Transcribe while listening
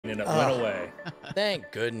it went away.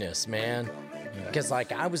 Thank goodness, man. Because,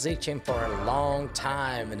 like, I was itching for a long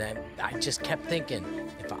time, and I just kept thinking,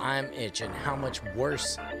 if I'm itching, how much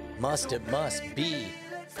worse must be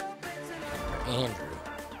for Andrew.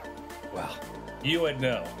 Well, you would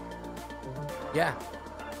know. Yeah,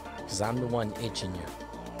 because I'm the one itching you.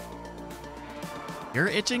 You're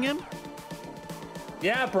itching him?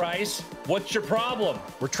 Yeah, Bryce. What's your problem?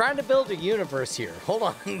 We're trying to build a universe here. Hold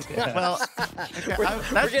on. Well, We're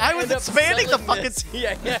I was expanding the fucking.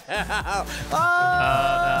 Yeah.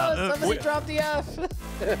 Somebody dropped the F.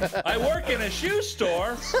 I work in a shoe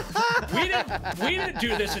store. We didn't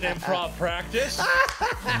do this in improv practice.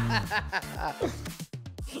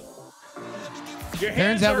 Your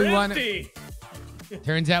hands are empty.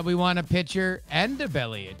 Turns out we want a pitcher and a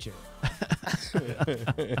belly itcher.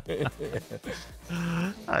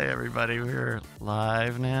 Hi, everybody. We're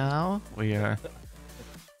live now. We are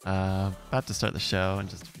about to start the show in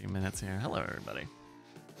just a few minutes here. Hello, everybody.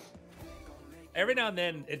 Every now and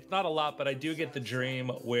then, it's not a lot, but I do get the dream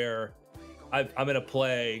where I'm in a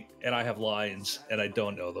play and I have lines and I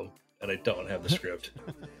don't know them and I don't have the script.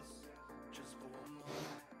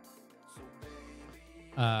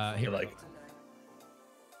 Here, Like,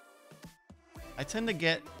 I tend to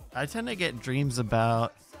get dreams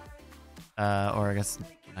about, or I guess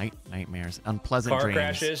nightmares, unpleasant car dreams.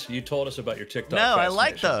 crashes. You told us about your TikTok. No, I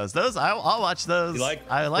like fascination. those. I'll watch those.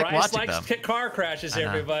 I like Bryce watching likes them. car crashes. I know.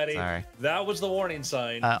 Everybody. Sorry. That was the warning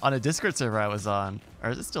sign. On a Discord server I was on, or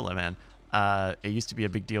is it still am in? It used to be a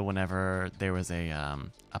big deal whenever there was a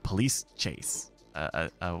police chase,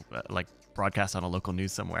 like broadcast on a local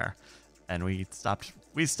news somewhere, and we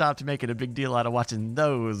stopped making a big deal out of watching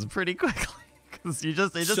those pretty quickly because it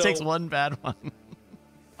just takes one bad one.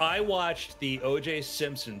 I watched the O.J.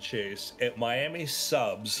 Simpson chase at Miami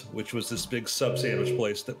Subs, which was this big sub sandwich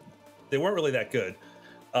place that they weren't really that good,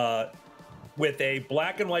 with a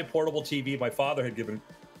black and white portable TV my father had given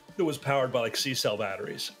that was powered by like C-cell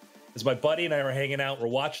batteries. As my buddy and I were hanging out, we're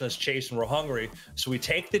watching this chase and we're hungry, so we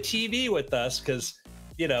take the TV with us because,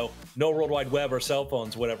 you know, no World Wide Web or cell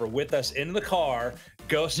phones, whatever, with us in the car,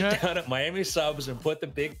 go sit down at Miami Subs and put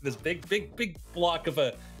this big block of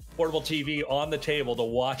a portable TV on the table to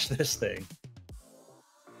watch this thing.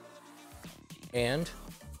 And?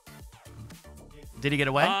 Did he get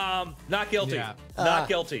away? Not guilty. Yeah. Not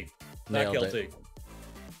guilty. Not Nailed guilty. it.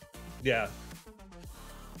 Yeah.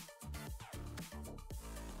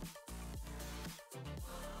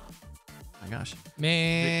 My gosh,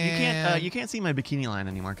 Man, you can't see my bikini line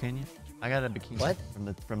anymore, can you? I got a bikini What?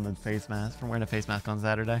 from the face mask, from wearing a face mask on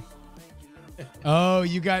Saturday. Oh,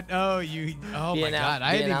 my God, I Being hadn't out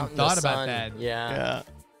even in the thought about sun. that. Yeah.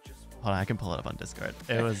 Hold on, I can pull it up on Discord.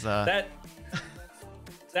 It was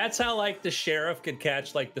That's how like the sheriff could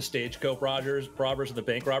catch like the stagecoach robbers and the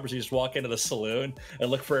bank robbers. You just walk into the saloon and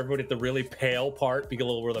look for everybody at the really pale part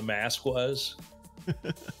below where the mask was.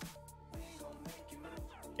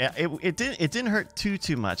 Yeah, it didn't hurt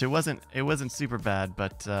too much. It wasn't super bad,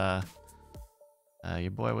 but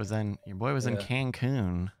your boy was in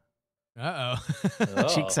Cancun. Uh-oh.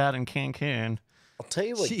 Cheeks out in Cancun. I'll tell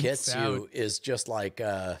you what Cheeks gets you out. is just like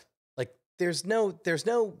there's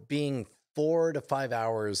no being 4 to 5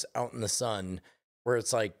 hours out in the sun where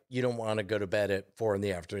it's like you don't want to go to bed at 4 in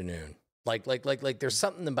the afternoon. Like there's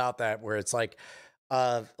something about that where it's like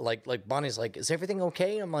Bonnie's like, is everything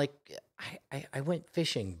okay? I'm like, I went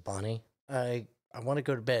fishing, Bonnie. I want to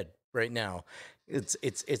go to bed right now. It's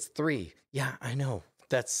 3. Yeah, I know.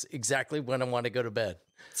 That's exactly when I want to go to bed.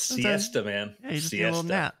 Siesta, man. Yeah, you just Siesta. need a little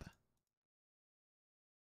nap.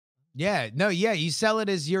 Yeah, no, yeah, you sell it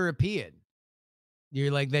as European.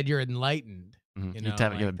 You're like that. You're enlightened. Mhm. You You know,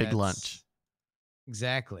 have like a big that's- lunch.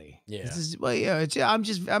 Exactly. Yeah. This is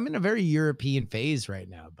I'm in a very European phase right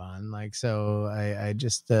now, Bon. Like, so I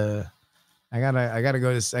just I gotta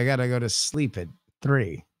go to sleep at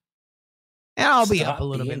 3. And I'll be Stop up a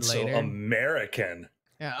little being bit so later. American.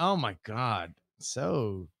 Yeah. Oh my God.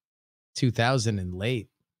 So 2000 and late.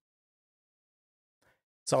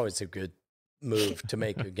 It's always a good move to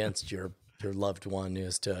make against your loved one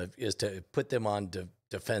is to put them on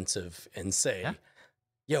defensive and say, Yeah.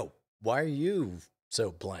 yo, why are you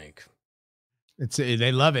so blank?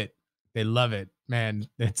 They love it. They love it, man.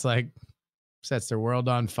 It's like sets their world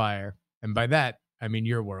on fire. And by that, I mean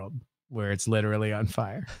your world, where it's literally on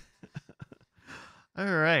fire. All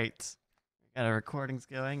right. Got our recordings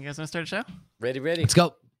going. You guys want to start a show? Ready. Let's go.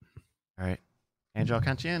 All right. Andrew, I'll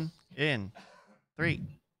count you in. In 3,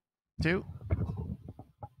 2.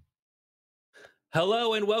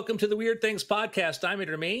 Hello and welcome to the Weird Things Podcast. I'm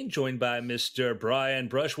Andrew Main, joined by Mr. Brian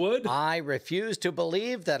Brushwood. I refuse to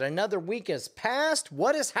believe that another week has passed.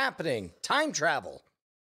 What is happening? Time travel.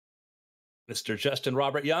 Mr. Justin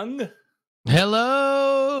Robert Young.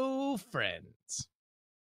 Hello, friends.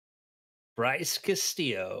 Bryce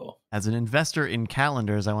Castillo. As an investor in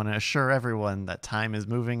calendars, I want to assure everyone that time is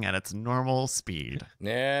moving at its normal speed.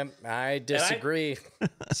 Yeah, I disagree.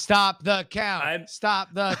 Stop the count.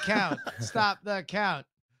 Stop the count. Stop the count.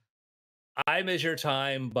 I measure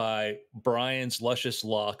time by Brian's luscious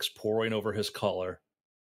locks pouring over his collar.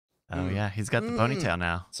 Oh, yeah. He's got the ponytail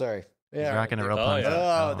now. Sorry. He's Yeah. rocking a real Oh, ponytail.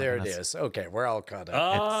 yeah. Oh, my there goodness. it is. Okay, we're all caught up.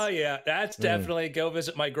 Oh, yeah. That's definitely go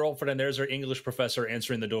visit my girlfriend, and there's her English professor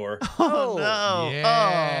answering the door. Oh, Oh, no.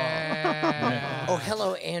 Yeah. Oh,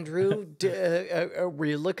 hello, Andrew. Were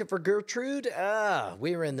you looking for Gertrude?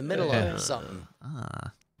 We were in the middle Yeah. of something.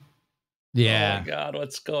 Ah. Oh, Yeah. my God,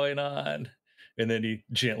 what's going on? And then he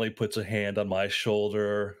gently puts a hand on my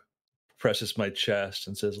shoulder, presses my chest,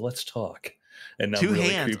 and says, "Let's talk." And I'm Two really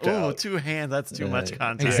hands. creeped Oh, out. 2 hands. That's too much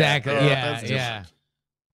contact. Exactly. Oh, Yeah. that's just- Yeah.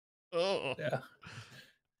 Oh. Yeah.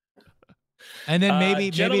 And then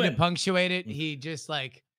maybe to gentlemen. punctuate it, he just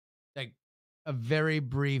like a very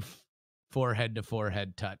brief forehead to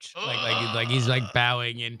forehead touch. Like he's like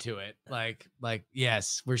bowing into it. Like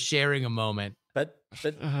yes, we're sharing a moment. But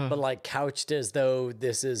like couched as though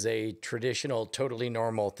this is a traditional, totally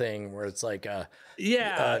normal thing where it's like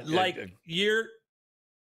Yeah, like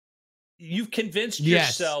you've convinced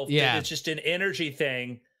Yes, yourself yeah. that it's just an energy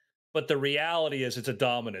thing, but the reality is it's a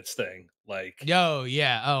dominance thing. Like, Oh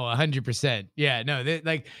yeah. Oh, 100%. Yeah. No.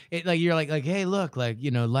 Like it. Like you're like hey, look. Like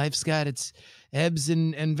life's got its ebbs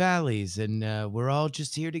and valleys, and we're all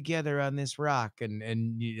just here together on this rock,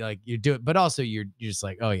 and you like you do it, but also you're just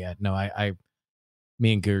like, oh yeah, no,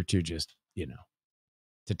 me and Gertrude just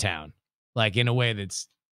to town, like in a way that's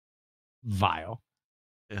vile.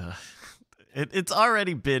 Ugh. It's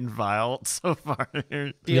already been vile so far.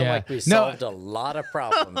 feel Yeah. like we No. solved a lot of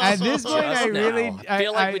problems. At this point, just I really- now.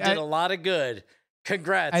 feel like we I- did a lot of good.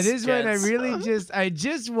 Congrats. At this point, gents. I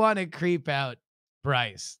just want to creep out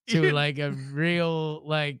Bryce to like a real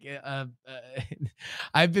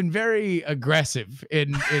I've been very aggressive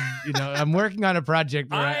in I'm working on a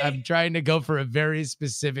project where I'm trying to go for a very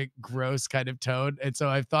specific gross kind of tone, and so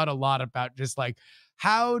I've thought a lot about just like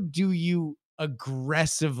how do you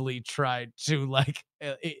aggressively try to like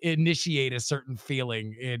initiate a certain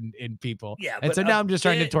feeling in people. Yeah, and but so now I'm just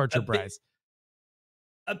trying to torture a big- Bryce.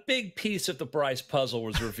 A big piece of the Bryce puzzle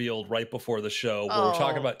was revealed right before the show where we're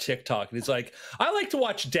talking Oh. about TikTok, and he's like, "I like to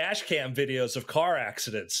watch dash cam videos of car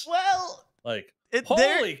accidents." Well, Like, there-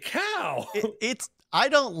 holy cow! it's I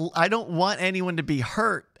don't want anyone to be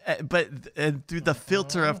hurt, but through the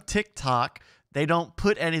filter of TikTok, they don't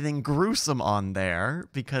put anything gruesome on there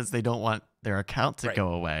because they don't want their account to Right. go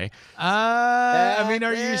away. I mean,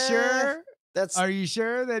 are you sure? That's Are you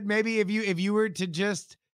sure that maybe if you were to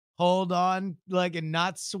just hold on like and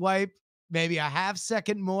not swipe maybe a half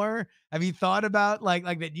second more, have you thought about like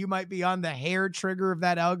that you might be on the hair trigger of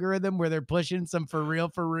that algorithm where they're pushing some for real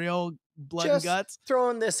blood and just guts?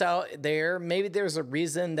 throwing this out there. Maybe there's a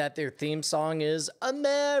reason that their theme song is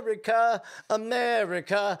America,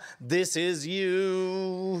 America, this is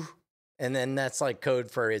you. And then that's like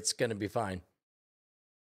code for it's going to be fine.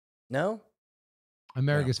 No?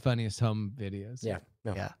 America's Funniest Home Videos. Yeah.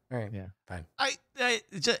 No. Yeah. All right. Yeah. Fine.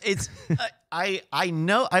 I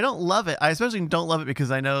know I don't love it. I especially don't love it because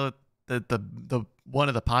I know that the one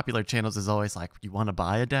of the popular channels is always like, you want to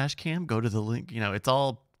buy a dash cam? Go to the link. It's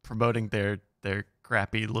all promoting their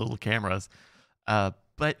crappy little cameras.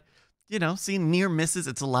 But seeing near misses,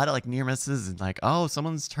 it's a lot of like near misses and like, oh,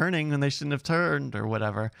 someone's turning when they shouldn't have turned or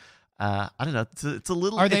whatever. I don't know. It's a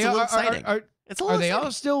little. Are It's they a little are, exciting. It's a are little they all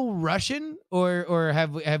exciting. still Russian or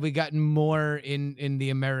have we gotten more in the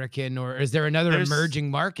American, or is there another There's- emerging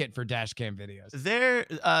market for dash cam videos?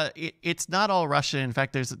 It's not all Russian. In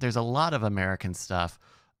fact, there's a lot of American stuff,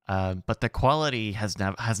 but the quality has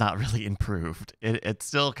not really improved. It's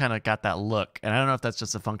still kind of got that look, and I don't know if that's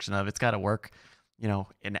just a function of it's got to work,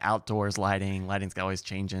 in outdoors lighting. Lighting's always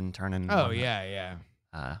changing, turning. Oh whatnot. yeah.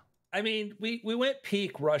 I mean, we went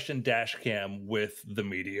peak Russian dash cam with the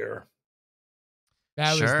Meteor.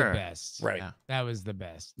 That was the Sure. best. Right. Yeah. That was the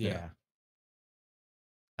best. Yeah.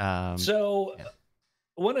 So yeah.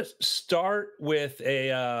 I want to start with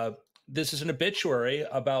this is an obituary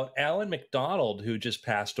about Alan McDonald, who just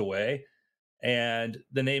passed away. And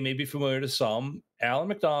the name may be familiar to some. Alan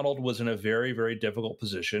McDonald was in a very, very difficult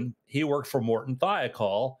position. He worked for Morton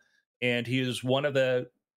Thiokol, and he is one of the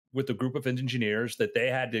with a group of engineers that they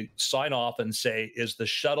had to sign off and say, is the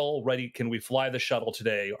shuttle ready? Can we fly the shuttle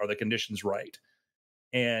today? Are the conditions right?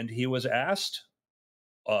 And he was asked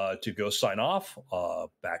to go sign off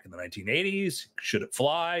back in the 1980s. Should it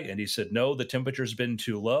fly? And he said, no, the temperature's been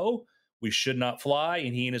too low. We should not fly.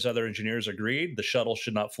 And he and his other engineers agreed the shuttle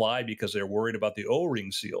should not fly because they're worried about the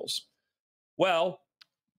O-ring seals. Well,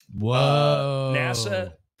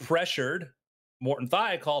 NASA pressured Morton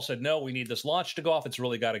Thiokol, said, no, we need this launch to go off. It's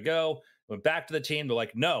really got to go. Went back to the team. They're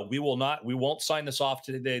like, no, we won't sign this off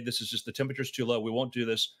today. This is just the temperature's too low. We won't do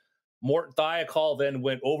this. Morton Thiokol then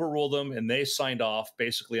overruled them, and they signed off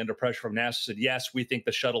basically under pressure from NASA, said, yes, we think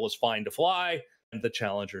the shuttle is fine to fly. And the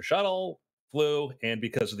Challenger shuttle flew, and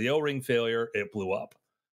because of the O-ring failure, it blew up.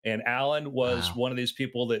 And Alan was one of these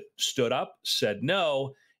people that stood up, said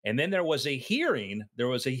no. And then there was a hearing. There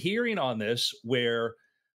was a hearing on this where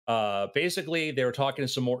basically they were talking to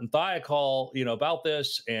some Morton Thiokol, about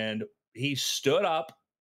this. And he stood up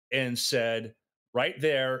and said, right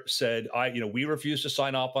there, said, we refuse to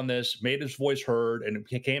sign off on this, made his voice heard. And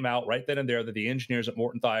it came out right then and there that the engineers at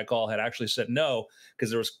Morton Thiokol had actually said no, because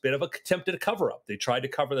there was a bit of a attempted cover up. They tried to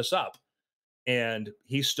cover this up. And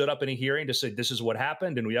he stood up in a hearing to say, this is what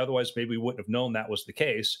happened. And otherwise maybe we wouldn't have known that was the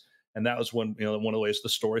case. And that was when, one of the ways the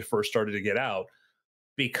story first started to get out.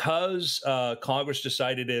 Because Congress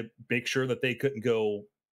decided to make sure that they couldn't go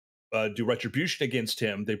do retribution against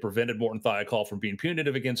him, they prevented Morton Thiokol from being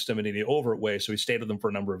punitive against him in any overt way. So he stayed with them for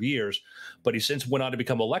a number of years. But he since went on to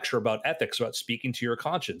become a lecturer about ethics, about speaking to your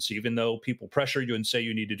conscience. Even though people pressure you and say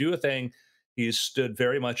you need to do a thing, he's stood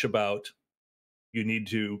very much about you need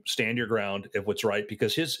to stand your ground if what's right.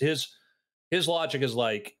 Because his logic is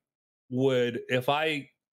like, if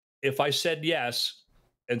I said yes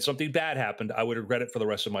and something bad happened, I would regret it for the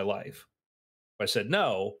rest of my life. If I said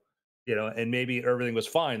no, and maybe everything was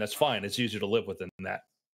fine, that's fine. It's easier to live with than that.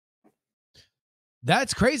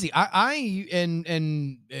 That's crazy.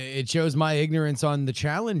 And it shows my ignorance on the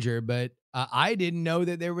Challenger, but I didn't know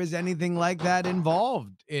that there was anything like that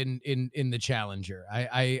involved in the Challenger.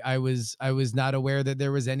 I was not aware that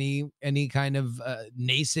there was any kind of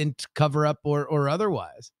nascent cover up or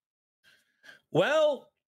otherwise. Well,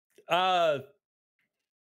 NASA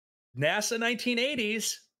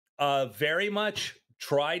 1980s very much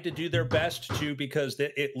tried to do their best to, because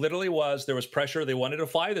it literally there was pressure. They wanted to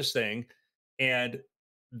fly this thing, and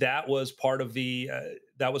that was part of the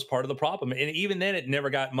problem. And even then, it never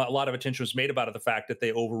got a lot of attention was made about it. The fact that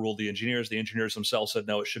they overruled the engineers themselves said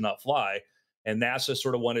no, it should not fly, and NASA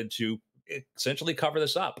sort of wanted to essentially cover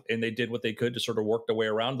this up, and they did what they could to sort of work their way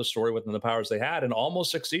around the story within the powers they had, and almost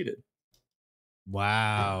succeeded.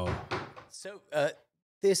 Wow. So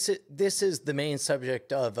this is the main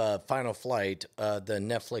subject of Final Flight, the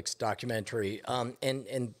Netflix documentary.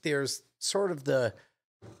 And there's sort of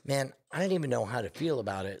man, I don't even know how to feel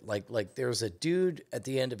about it. Like there's a dude at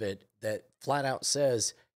the end of it that flat out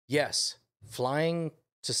says, yes, flying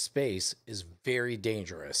to space is very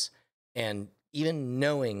dangerous. And even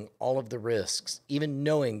knowing all of the risks, even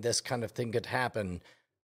knowing this kind of thing could happen,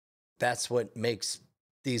 that's what makes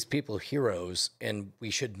these people heroes, and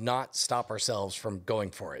we should not stop ourselves from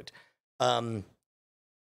going for it.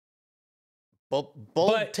 Bold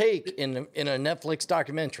take in a Netflix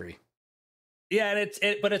documentary. Yeah,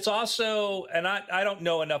 and but it's also, and I don't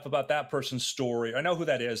know enough about that person's story. I know who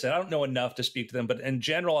that is, and I don't know enough to speak to them. But in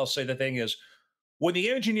general, I'll say the thing is, when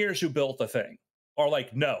the engineers who built the thing are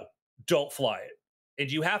like, no, don't fly it,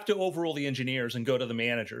 and you have to overrule the engineers and go to the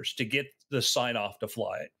managers to get the sign off to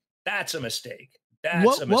fly it, that's a mistake.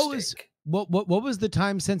 That's a mistake. What was the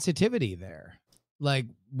time sensitivity there? Like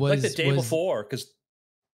the day before, because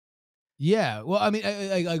yeah. Well, I mean,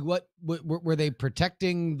 like what were they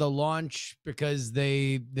protecting the launch because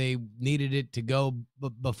they needed it to go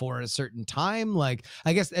before a certain time? Like,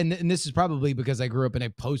 I guess, and this is probably because I grew up in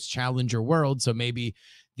a post-Challenger world, so maybe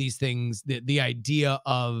these things, the idea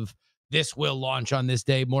of this will launch on this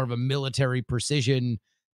day, more of a military precision,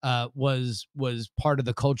 was part of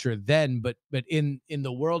the culture then, but in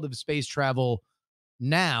the world of space travel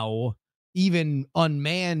now, even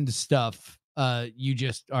unmanned stuff, you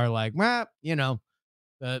just are like, well,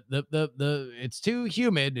 it's too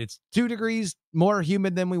humid. It's 2 degrees more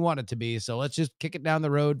humid than we want it to be. So let's just kick it down the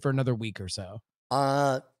road for another week or so.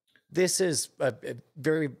 This is a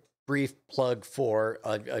very brief plug for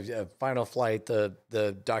a Final Flight,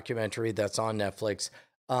 the documentary that's on Netflix.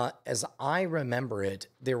 As I remember it,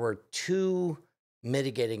 there were 2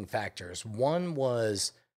 mitigating factors. One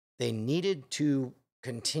was they needed to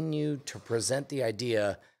continue to present the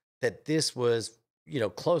idea that this was,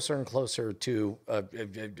 closer and closer to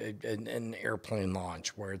an airplane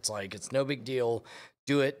launch, where it's like, it's no big deal.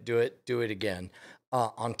 Do it again.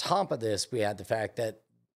 On top of this, we had the fact that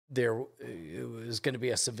there was going to be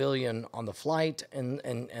a civilian on the flight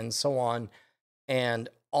and so on, and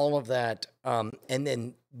all of that. And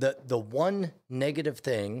then the one negative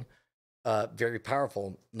thing, very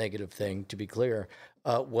powerful negative thing, to be clear,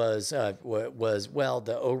 was well,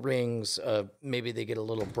 the O-rings, maybe they get a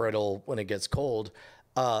little brittle when it gets cold.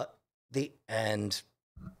 The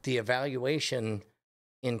evaluation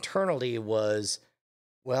internally was,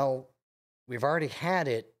 well, we've already had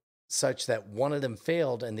it such that one of them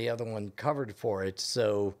failed and the other one covered for it.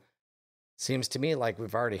 So seems to me like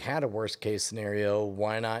we've already had a worst case scenario.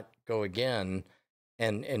 Why not go again?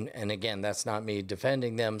 And again, that's not me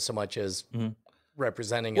defending them so much as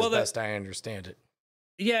representing as best I understand it.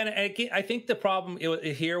 Yeah, and again, I think the problem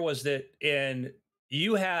here was that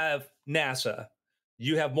you have NASA,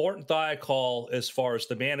 you have Morton Thiokol as far as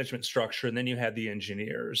the management structure, and then you had the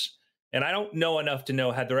engineers. And I don't know enough to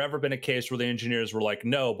know, had there ever been a case where the engineers were like,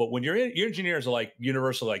 no, but when your engineers are like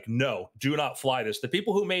universally like, no, do not fly this. The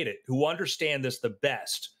people who made it, who understand this the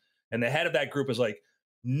best, and the head of that group is like,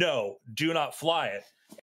 no, do not fly it.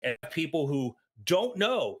 And people who don't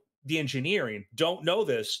know the engineering, don't know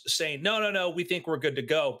this, saying, no, we think we're good to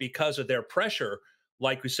go because of their pressure.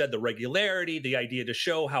 Like we said, the regularity, the idea to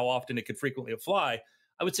show how often it could frequently fly.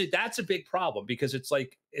 I would say that's a big problem, because it's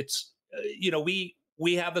like,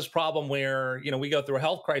 we have this problem where, we go through a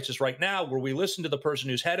health crisis right now where we listen to the person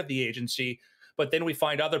who's head of the agency, but then we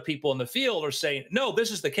find other people in the field are saying, no, this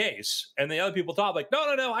is the case. And the other people talk like,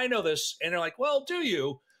 no, I know this. And they're like, well, do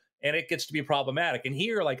you? And it gets to be problematic. And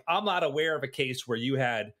here, like, I'm not aware of a case where you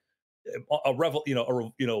had a revolt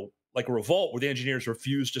where the engineers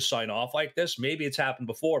refused to sign off like this. Maybe it's happened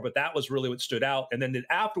before, but that was really what stood out. And then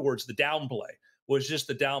afterwards, the downplay was just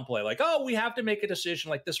the downplay, like, oh, we have to make a decision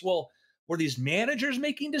like this. Well, were these managers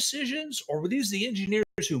making decisions, or were these the engineers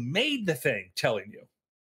who made the thing telling you?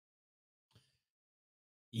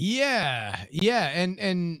 Yeah.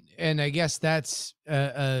 And I guess that's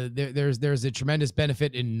there's a tremendous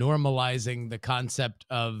benefit in normalizing the concept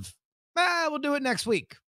of, we'll do it next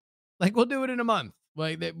week. Like, we'll do it in a month.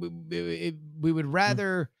 Like, that we would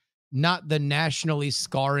rather not the nationally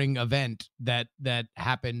scarring event that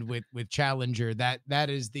happened with Challenger. That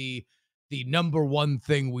is the number one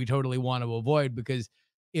thing we totally want to avoid, because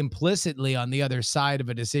implicitly on the other side of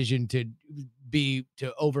a decision to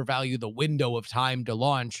overvalue the window of time to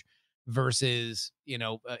launch versus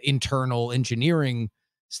internal engineering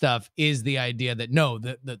stuff is the idea that no,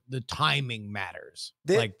 the timing matters.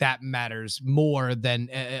 Like, that matters more than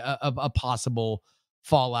a possible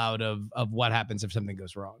fallout of what happens if something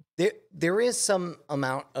goes wrong. There is some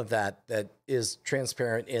amount of that is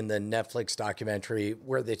transparent in the Netflix documentary,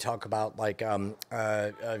 where they talk about, like,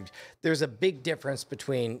 there's a big difference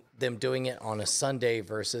between them doing it on a Sunday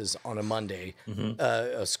versus on a Monday,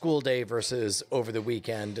 a school day versus over the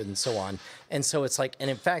weekend, and so on. And so it's like, and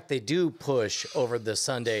in fact, they do push over the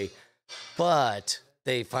Sunday, but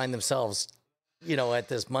they find themselves, at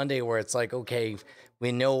this Monday where it's like, okay,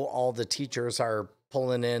 we know all the teachers are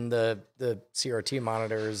pulling in the CRT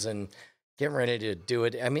monitors and getting ready to do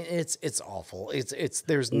it. I mean, it's awful. It's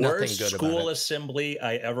there's nothing worst good about it. School assembly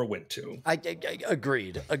I ever went to. I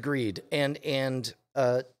agreed. And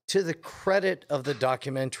to the credit of the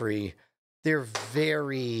documentary, they're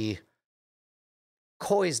very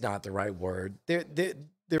coy is not the right word. They're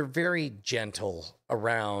very gentle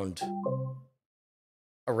around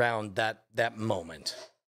that moment.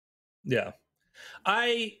 Yeah.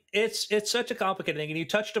 It's such a complicated thing, and you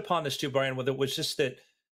touched upon this too, Brian, with it was just that,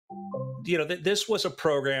 this was a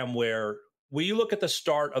program where you look at the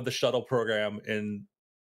start of the shuttle program in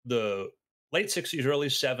the late 60s, early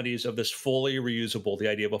 70s, of this the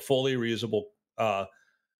idea of a fully reusable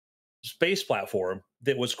space platform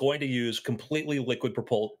that was going to use completely liquid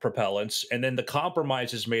propellants, and then the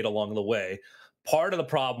compromises made along the way. Part of the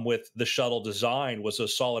problem with the shuttle design was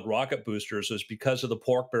those solid rocket boosters was because of the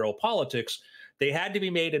pork barrel politics. They had to be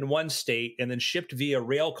made in one state and then shipped via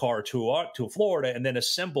rail car to Florida and then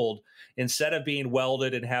assembled. Instead of being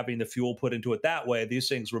welded and having the fuel put into it that way, these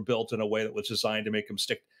things were built in a way that was designed to make them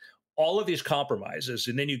stick. All of these compromises,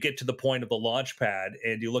 and then you get to the point of the launch pad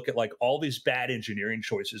and you look at like all these bad engineering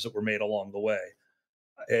choices that were made along the way.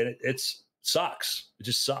 And it sucks. It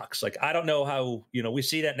just sucks. Like, I don't know how, we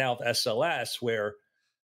see that now with SLS, where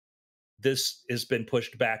this has been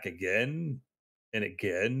pushed back again and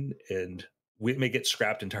again, and we may get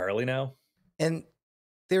scrapped entirely now. And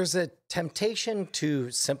there's a temptation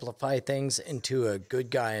to simplify things into a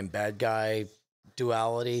good guy and bad guy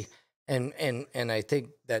duality. and I think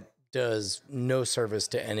that does no service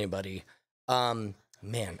to anybody.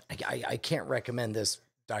 Man, I can't recommend this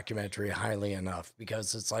documentary highly enough,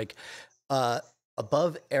 because it's like,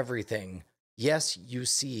 above everything, yes, you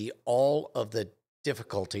see all of the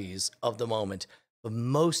difficulties of the moment, but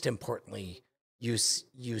most importantly, you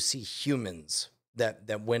see humans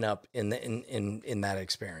that went up in in that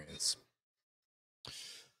experience.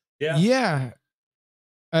 Yeah. Yeah.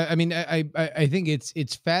 I mean, I think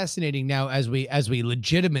it's fascinating now as we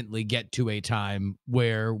legitimately get to a time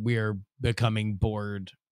where we're becoming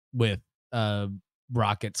bored with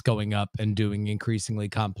rockets going up and doing increasingly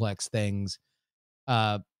complex things.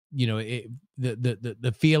 Uh, you know,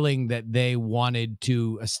 the feeling that they wanted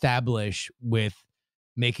to establish with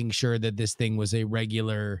making sure that this thing was a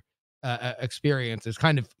regular experience is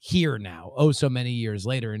kind of here now. Oh, so many years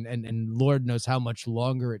later, and Lord knows how much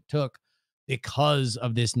longer it took because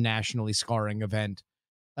of this nationally scarring event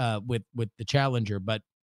with the Challenger. But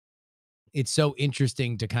it's so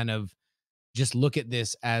interesting to kind of just look at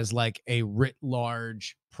this as like a writ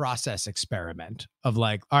large process experiment of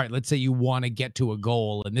like, all right, let's say you want to get to a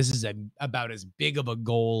goal, and this is about as big of a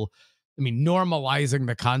goal. I mean, normalizing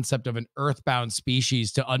the concept of an earthbound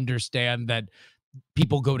species to understand that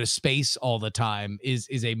people go to space all the time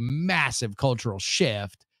is a massive cultural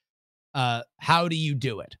shift. How do you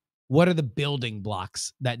do it? What are the building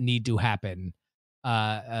blocks that need to happen,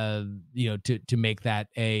 to make that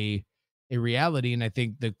a reality? And I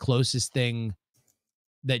think the closest thing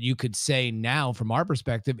that you could say now from our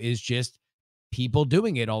perspective is just people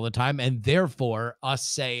doing it all the time, and therefore us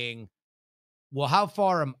saying, well, how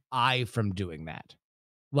far am I from doing that?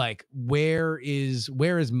 Like, where is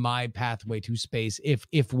my pathway to space,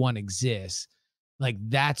 if one exists? Like,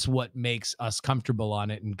 that's what makes us comfortable on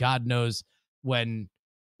it. And God knows when,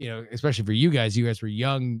 especially for you guys were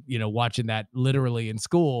young, watching that literally in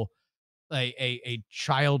school, a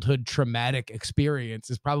childhood traumatic experience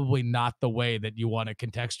is probably not the way that you want to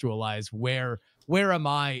contextualize where am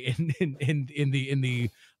I in the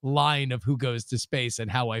line of who goes to space and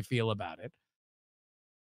how I feel about it.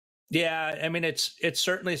 Yeah, I mean, it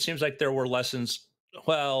certainly seems like there were lessons.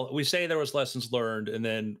 Well, we say there was lessons learned, and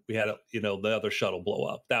then we had the other shuttle blow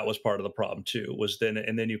up. That was part of the problem too.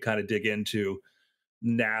 And then you kind of dig into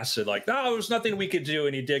NASA, like, no, there was nothing we could do,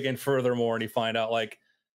 and you dig in furthermore, and you find out like,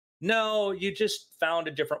 no, you just found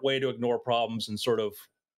a different way to ignore problems and sort of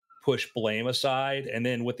push blame aside. And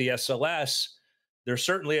then with the SLS, there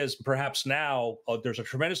certainly is, perhaps now, there's a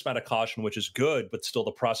tremendous amount of caution, which is good, but still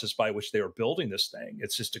the process by which they were building this thing,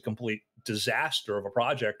 it's just a complete disaster of a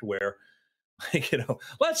project where,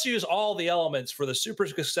 let's use all the elements for the super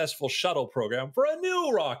successful shuttle program for a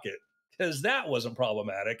new rocket, because that wasn't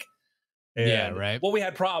problematic. And, yeah, right. Well, we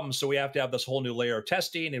had problems, so we have to have this whole new layer of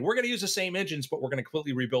testing, and we're going to use the same engines, but we're going to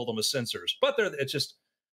completely rebuild them as sensors. But it's just,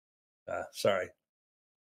 sorry.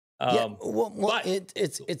 But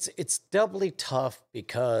it's doubly tough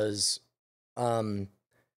because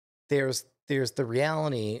there's the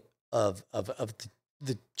reality of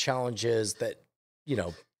the challenges that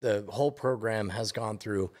the whole program has gone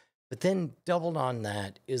through, but then doubled on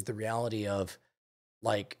that is the reality of,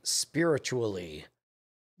 like, spiritually,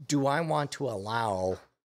 do I want to allow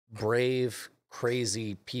brave,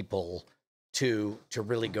 crazy people to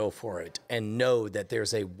really go for it and know that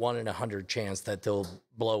there's a 1 in 100 chance that they'll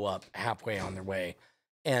blow up halfway on their way?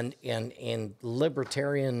 And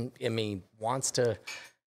libertarian in me wants to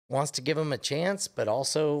give them a chance, but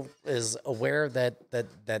also is aware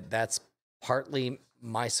that's partly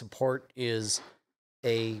my support is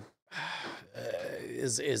an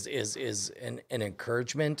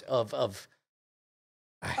encouragement of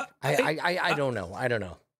I don't know. I don't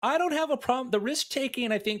know. I don't have a problem. The risk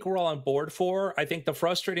taking, I think we're all on board for. I think the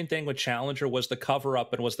frustrating thing with Challenger was the cover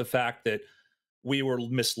up, and was the fact that we were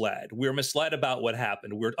misled. We were misled about what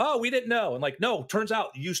happened. We didn't know. And like, no, turns out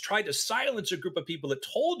you tried to silence a group of people that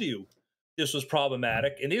told you this was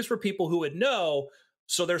problematic. And these were people who would know.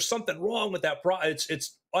 So there's something wrong with that.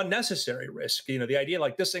 It's unnecessary risk. The idea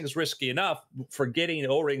like this thing is risky enough for getting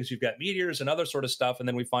O-rings. You've got meteors and other sort of stuff. And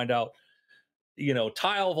then we find out,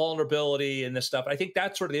 tile vulnerability and this stuff. I think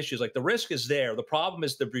that's sort of the issue. Is like the risk is there. The problem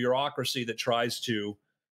is the bureaucracy that tries to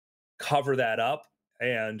cover that up.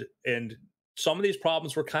 And some of these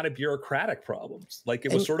problems were kind of bureaucratic problems. Like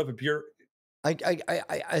it was sort of a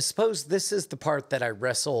I suppose this is the part that I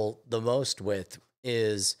wrestle the most with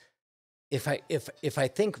is if I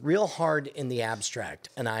think real hard in the abstract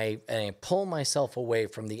and I pull myself away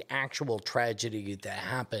from the actual tragedy that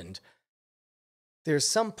happened, there's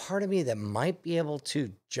some part of me that might be able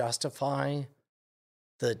to justify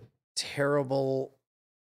the terrible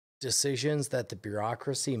decisions that the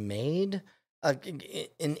bureaucracy made,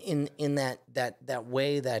 in that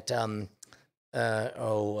way that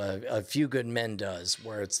A Few Good Men does,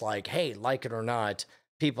 where it's like, hey, like it or not,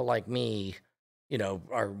 people like me,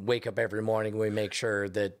 wake up every morning, we make sure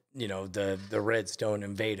that the Reds don't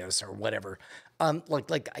invade us or whatever. I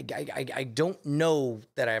don't know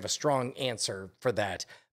that I have a strong answer for that,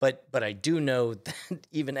 but I do know that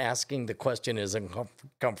even asking the question is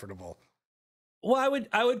uncomfortable. Well,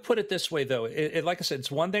 I would put it this way, though. Like I said, it's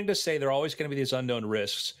one thing to say there are always going to be these unknown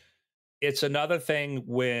risks. It's another thing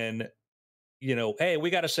when, hey, we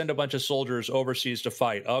got to send a bunch of soldiers overseas to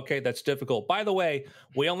fight. Okay, that's difficult. By the way,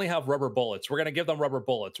 we only have rubber bullets. We're going to give them rubber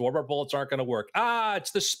bullets. Rubber bullets aren't going to work. It's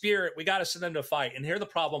the spirit. We got to send them to fight. And here the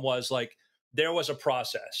problem was, like, there was a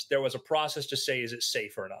process. There was a process to say, is it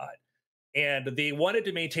safe or not? And they wanted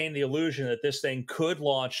to maintain the illusion that this thing could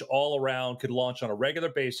launch all around, could launch on a regular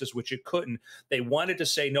basis, which it couldn't. They wanted to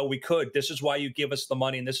say, no, we could. This is why you give us the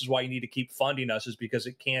money, and this is why you need to keep funding us, is because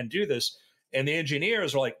it can do this. And the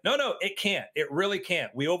engineers are like, no, it can't. It really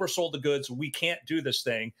can't. We oversold the goods. We can't do this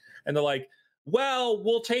thing. And they're like, well,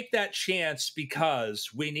 we'll take that chance because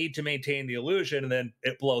we need to maintain the illusion. And then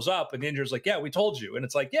it blows up, and the engineer's like, yeah, we told you. And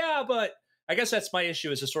it's like, yeah, but I guess that's my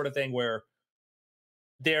issue, is the sort of thing where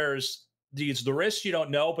there's the risks you don't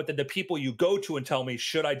know, but then the people you go to and tell me,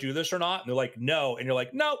 should I do this or not? And they're like, no. And you're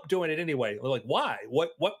like, nope, doing it anyway. They're like, why?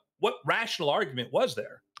 What rational argument was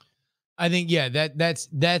there? I think, yeah,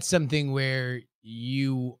 that's something where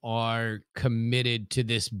you are committed to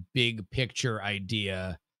this big picture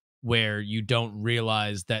idea where you don't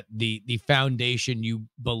realize that the foundation you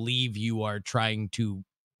believe you are trying to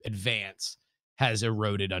advance has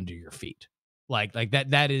eroded under your feet. Like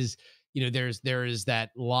that is, there is that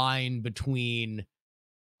line between,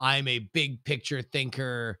 I'm a big picture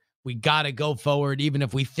thinker, we got to go forward even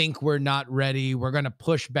if we think we're not ready, we're going to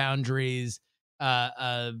push boundaries.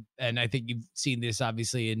 And I think you've seen this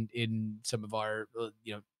obviously in some of our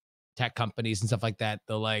tech companies and stuff like that.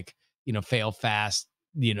 They'll fail fast.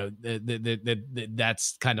 That's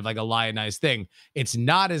kind of like a lionized thing. It's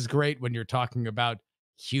not as great when you're talking about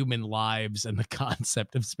human lives and the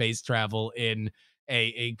concept of space travel in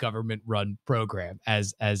a government run program,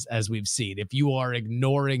 as we've seen. If you are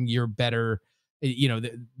ignoring your better,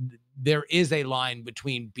 there is a line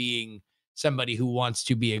between being somebody who wants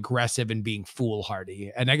to be aggressive and being foolhardy.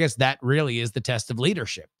 And I guess that really is the test of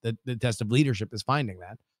leadership. The test of leadership is finding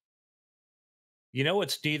that.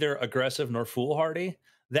 It's neither aggressive nor foolhardy.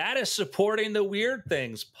 That is supporting the Weird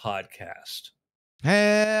Things podcast.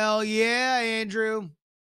 Hell yeah, Andrew.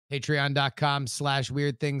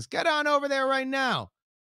 Patreon.com/Weird Things. Get on over there right now.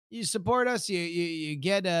 You support us. You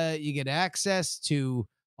get access to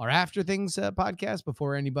our After Things podcast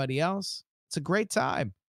before anybody else. It's a great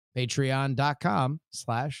time.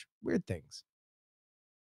 Patreon.com/Weird Things.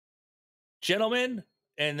 Gentlemen,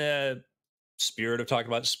 in the spirit of talking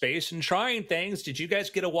about space and trying things, did you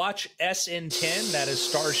guys get to watch SN10? That is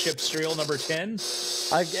Starship Serial number 10.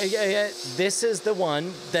 This is the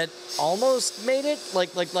one that almost made it,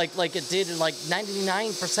 like it did in like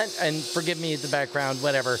 99%. And forgive me the background,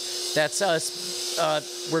 whatever. That's us.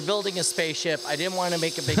 We're building a spaceship. I didn't want to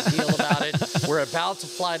make a big deal about it. We're about to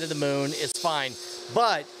fly to the moon. It's fine.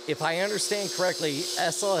 But if I understand correctly,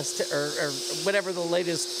 SLS or whatever the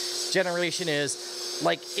latest generation is,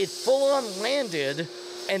 like, it full on landed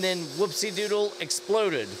and then whoopsie doodle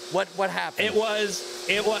exploded. What happened? It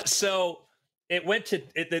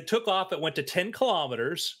took off. It went to 10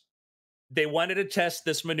 kilometers. They wanted to test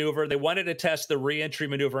this maneuver. They wanted to test the re-entry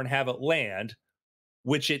maneuver and have it land,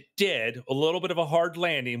 which it did. A little bit of a hard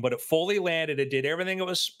landing, but it fully landed. It did everything it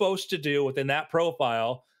was supposed to do within that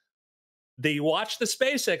profile. They watch the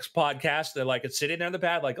SpaceX podcast. They're like, it's sitting there in the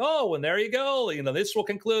pad, like, oh, and there you go. This will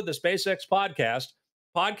conclude the SpaceX podcast.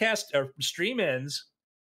 Or stream ends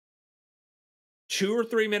 2 or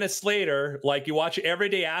 3 minutes later. Like, you watch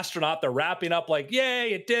Everyday Astronaut, they're wrapping up, like,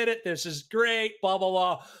 yay, it did it. This is great. Blah, blah,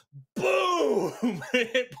 blah. Boom!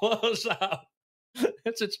 It blows up.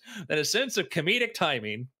 It's in a sense of comedic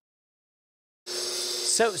timing.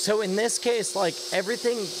 So in this case, like,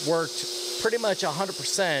 everything worked pretty much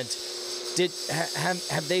 100%.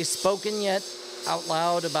 Have they spoken yet out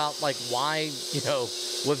loud about, like, why,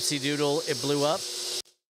 whoopsie doodle, it blew up?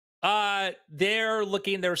 They're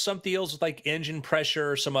looking, there were some deals with like engine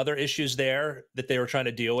pressure, some other issues there that they were trying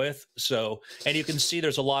to deal with. So, and you can see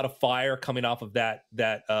there's a lot of fire coming off of that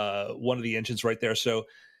one of the engines right there. So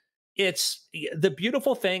it's the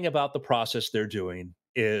beautiful thing about the process they're doing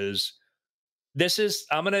is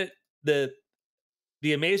the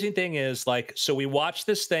amazing thing is, like, so we watched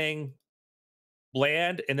this thing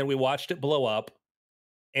land and then we watched it blow up.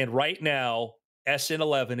 And right now,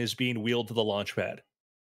 SN11 is being wheeled to the launch pad.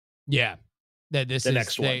 Yeah. That this The is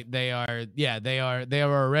next one. they are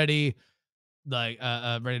already like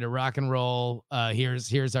ready to rock and roll.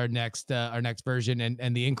 Here's our next version,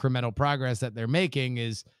 and the incremental progress that they're making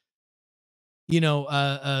is,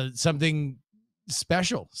 something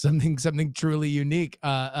special, something truly unique,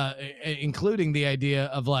 including the idea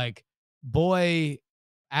of like, boy,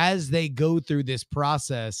 as they go through this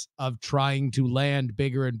process of trying to land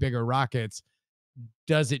bigger and bigger rockets,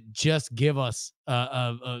 does it just give us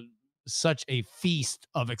such a feast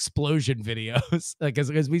of explosion videos? Like,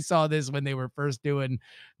 as we saw this when they were first doing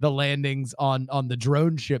the landings on the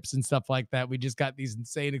drone ships and stuff like that. We just got these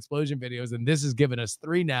insane explosion videos, and this has given us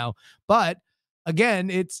 3 now. But again,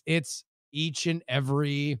 it's each and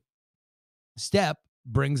every step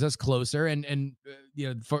brings us closer. And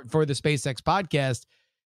for the SpaceX podcast,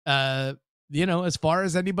 as far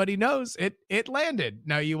as anybody knows, it landed.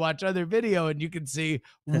 Now you watch other video and you can see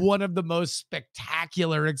one of the most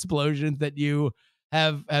spectacular explosions that you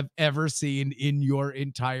have ever seen in your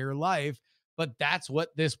entire life. But that's what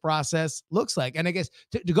this process looks like. And I guess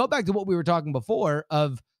to go back to what we were talking before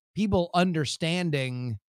of people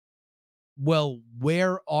understanding, well,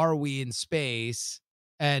 where are we in space,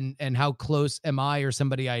 and how close am I or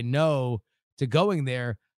somebody I know to going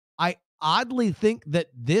there? I oddly think that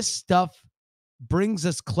this stuff brings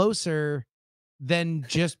us closer than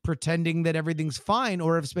just pretending that everything's fine.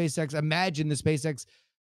 Or if SpaceX, imagine the SpaceX,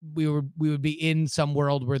 we would be in some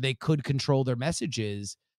world where they could control their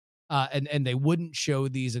messages, and they wouldn't show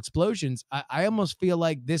these explosions. I almost feel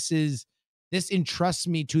like this entrusts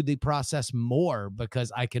me to the process more,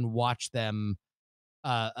 because I can watch them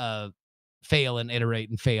fail and iterate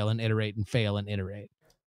and fail and iterate and fail and iterate.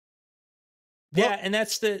 Yeah, and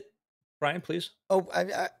that's the Brian, please. Oh,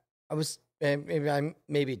 I was I'm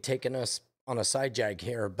maybe taking us on a side jag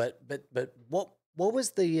here, but what was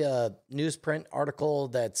the newsprint article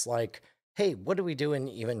that's like, hey, what are we doing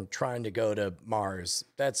even trying to go to Mars?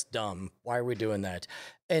 That's dumb. Why are we doing that?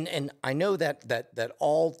 And I know that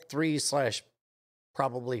all 3 /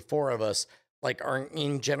 probably 4 of us like aren't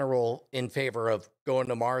in general in favor of going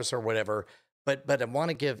to Mars or whatever, but I want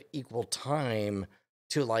to give equal time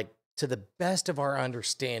to the best of our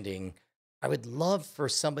understanding. I would love for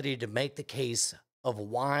somebody to make the case of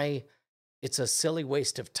why it's a silly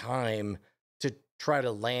waste of time to try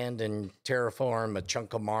to land and terraform a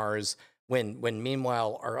chunk of Mars when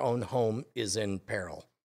meanwhile our own home is in peril.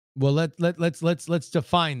 Well, let's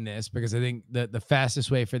define this, because I think that the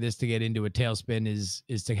fastest way for this to get into a tailspin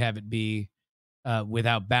is to have it be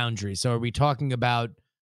without boundaries. So are we talking about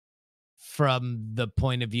from the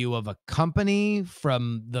point of view of a company,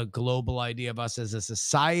 from the global idea of us as a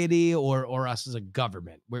society, or us as a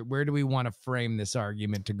government? Where do we want to frame this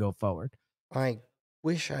argument to go forward? I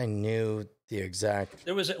wish I knew the exact.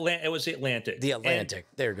 It was the Atlantic. The Atlantic.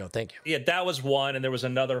 And, there you go. Thank you. Yeah, that was one, and there was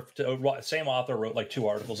another. Same author wrote like 2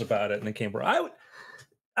 articles about it, and it came. I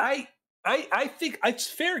think it's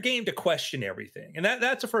fair game to question everything, and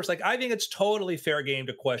that's the first. Like, I think it's totally fair game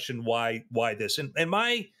to question why this,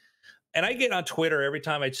 and I get on Twitter every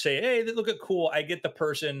time I say, hey, look at cool. I get the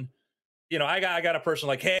person, I got a person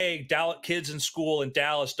like, hey, kids in school in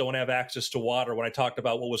Dallas don't have access to water, when I talked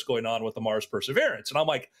about what was going on with the Mars Perseverance. And I'm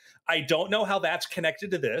like, I don't know how that's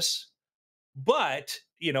connected to this, but,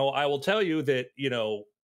 I will tell you that,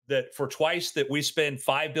 that for twice that we spend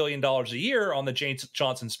 $5 billion a year on the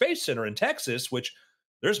Johnson Space Center in Texas, which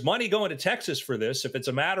there's money going to Texas for this. If it's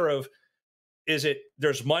a matter of,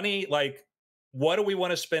 there's money, like, what do we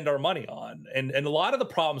want to spend our money on? And a lot of the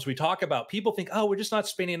problems we talk about, people think, oh, we're just not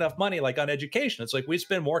spending enough money like on education. It's like we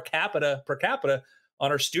spend more per capita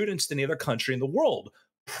on our students than any other country in the world.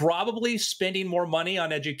 Probably spending more money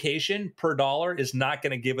on education per dollar is not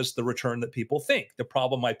going to give us the return that people think. The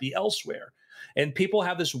problem might be elsewhere. And people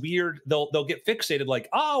have this weird, they'll get fixated like,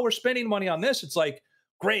 oh, we're spending money on this. It's like,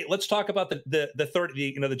 great, let's talk about the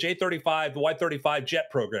J-35, the Y-35 jet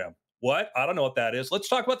program. What? I don't know what that is. Let's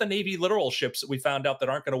talk about the Navy littoral ships that we found out that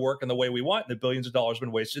aren't going to work in the way we want, and the billions of dollars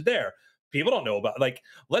been wasted there. People don't know about, like,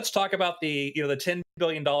 let's talk about the $10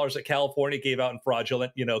 billion that California gave out in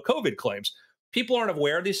fraudulent, COVID claims. People aren't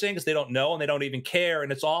aware of these things. They don't know, and they don't even care.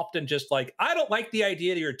 And it's often just like, I don't like the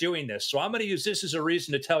idea that you're doing this, so I'm going to use this as a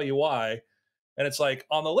reason to tell you why. And it's like,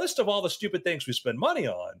 on the list of all the stupid things we spend money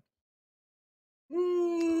on,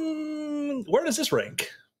 where does this rank?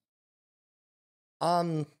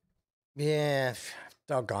 Yeah,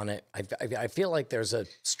 doggone it. I feel like there's a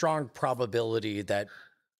strong probability that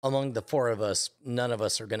among the four of us, none of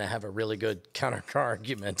us are going to have a really good counter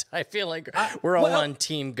argument. I feel like we're all on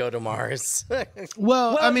team go to Mars.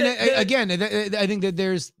 Well, I mean, again, I think that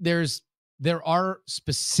there are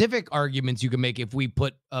specific arguments you can make if we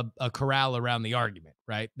put a corral around the argument,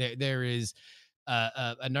 right? There is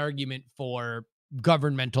an argument for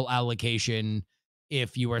governmental allocation.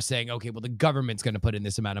 If you are saying, okay, well, the government's going to put in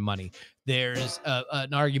this amount of money, there's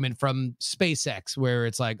an argument from SpaceX where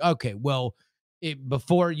it's like, okay, well,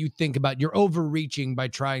 before you think about, you're overreaching by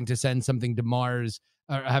trying to send something to Mars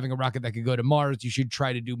or having a rocket that could go to Mars. You should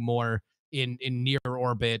try to do more in near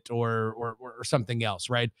orbit or something else,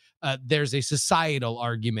 right? There's a societal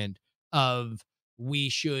argument of we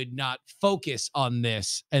should not focus on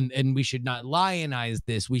this and we should not lionize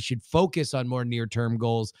this. We should focus on more near-term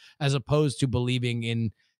goals as opposed to believing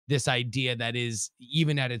in this idea that is,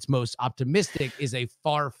 even at its most optimistic, is a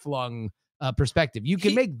far-flung perspective. You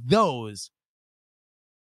can make those.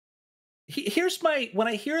 Here's when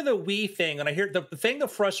I hear the we thing, and I hear the thing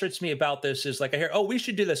that frustrates me about this is like, I hear, oh, we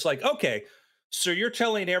should do this. Like, okay, so you're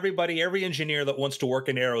telling everybody, every engineer that wants to work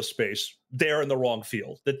in aerospace, they're in the wrong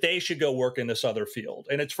field, that they should go work in this other listening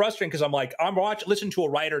And it's frustrating because I'm like, listening to a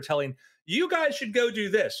writer telling you guys should go do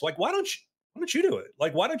this. Like, why don't you do it?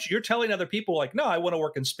 Like, you're telling other people like, no, I want to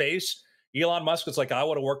work in space. Elon Musk is like, I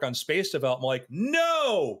want to work on space development. I'm like,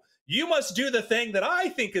 no, you must do the thing that I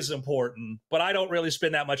think is important, but I don't really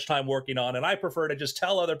spend that much time working on. And I prefer to just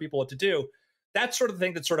tell other people what to do. That's sort of the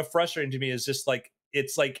thing that's sort of frustrating to me is just like,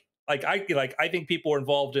 it's like I think people are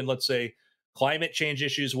involved in, let's say, climate change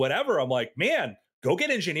issues, whatever. I'm like, man, go get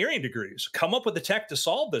engineering degrees, come up with the tech to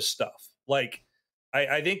solve this stuff. Like,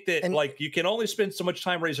 I think that like you can only spend so much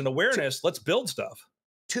time raising awareness. Let's build stuff.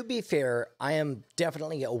 To be fair, I am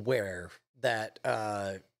definitely aware that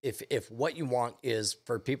if what you want is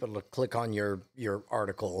for people to click on your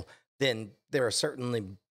article, then there are certainly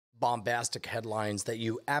bombastic headlines that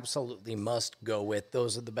you absolutely must go with.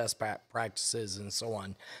 Those are the best practices and so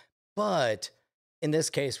on. But in this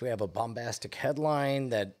case, we have a bombastic headline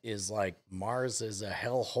that is like Mars is a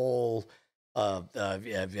hellhole.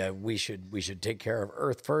 We should take care of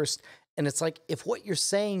Earth first. And it's like, if what you're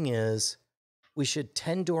saying is we should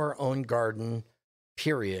tend to our own garden,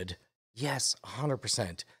 period. Yes,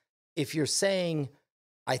 100%. If you're saying,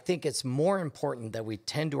 I think it's more important that we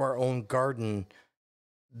tend to our own garden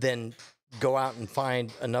than go out and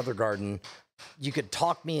find another garden, you could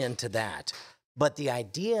talk me into that. But the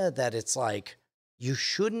idea that it's like, you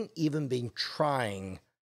shouldn't even be trying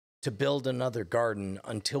to build another garden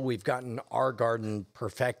until we've gotten our garden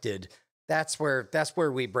perfected, that's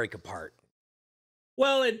where we break apart.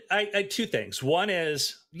 Well, I two things. One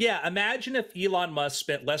is, yeah, imagine if Elon Musk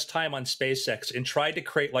spent less time on SpaceX and tried to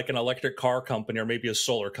create like an electric car company or maybe a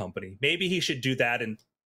solar company. Maybe he should do that. And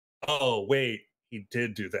oh, wait, he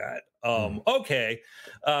did do that. Okay.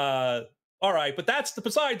 All right. But that's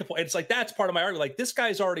beside the point. It's like, that's part of my argument. Like, this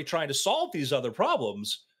guy's already trying to solve these other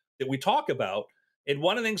problems that we talk about. And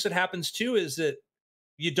one of the things that happens too is that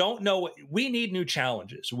you don't know we need new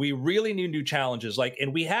challenges. We really need new challenges. Like,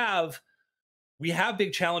 and we have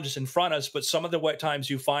big challenges in front of us, but some of the times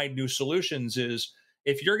you find new solutions is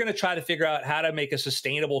if you're going to try to figure out how to make a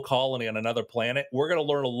sustainable colony on another planet, we're going to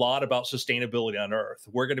learn a lot about sustainability on Earth.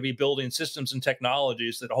 We're going to be building systems and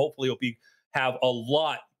technologies that hopefully will have a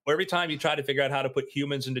lot. Every time you try to figure out how to put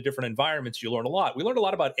humans into different environments, you learn a lot. We learned a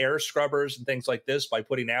lot about air scrubbers and things like this by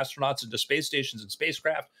putting astronauts into space stations and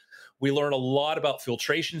spacecraft. We learn a lot about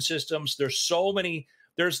filtration systems. There's so many.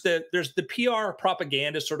 There's the PR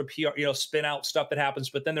propaganda sort of PR, spin out stuff that happens,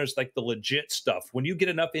 but then there's like the legit stuff. When you get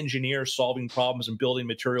enough engineers solving problems and building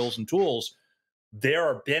materials and tools, there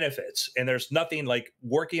are benefits. And there's nothing like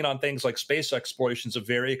working on things like space exploration is a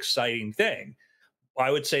very exciting thing.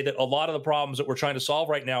 I would say that a lot of the problems that we're trying to solve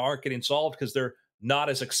right now aren't getting solved because they're not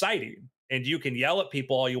as exciting. And you can yell at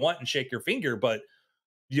people all you want and shake your finger, but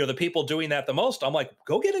the people doing that the most, I'm like,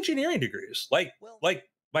 go get engineering degrees.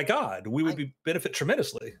 My God, we would benefit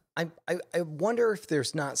tremendously. I wonder if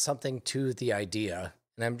there's not something to the idea,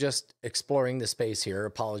 and I'm just exploring the space here.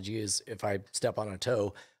 Apologies if I step on a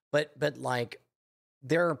toe, but like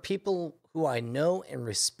there are people who I know and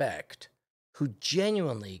respect who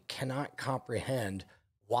genuinely cannot comprehend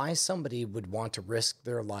why somebody would want to risk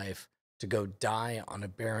their life to go die on a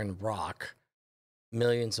barren rock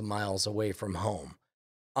millions of miles away from home.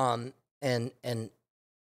 And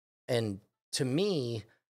to me,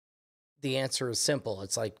 the answer is simple.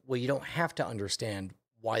 It's like, well, you don't have to understand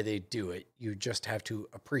why they do it. You just have to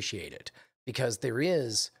appreciate it, because there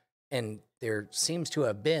is, and there seems to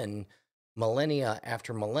have been millennia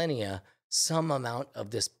after millennia, some amount of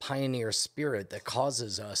this pioneer spirit that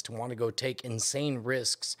causes us to want to go take insane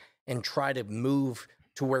risks and try to move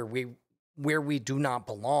to where we do not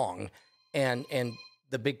belong. And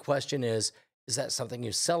the big question is that something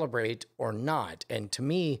you celebrate or not? And to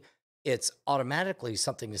me, it's automatically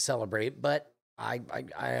something to celebrate, but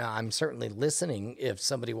I'm certainly listening if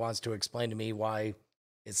somebody wants to explain to me why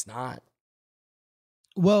it's not.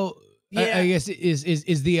 Well, Yeah. I guess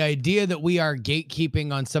is the idea that we are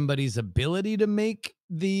gatekeeping on somebody's ability to make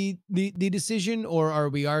the decision, or are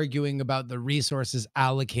we arguing about the resources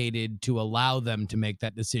allocated to allow them to make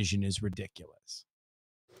that decision is ridiculous?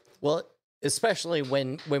 Well, especially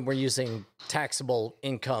when we're using taxable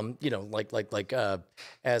income, like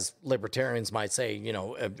as libertarians might say,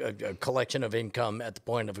 a collection of income at the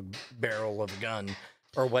point of a barrel of a gun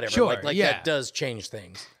or whatever. Sure, yeah. That does change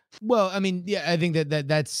things. Well, I mean, yeah, I think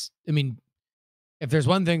that's, I mean, if there's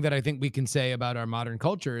one thing that I think we can say about our modern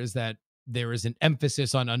culture is that there is an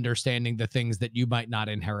emphasis on understanding the things that you might not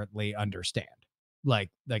inherently understand. Like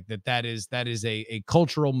that is a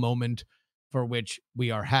cultural moment for which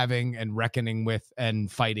we are having and reckoning with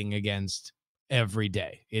and fighting against every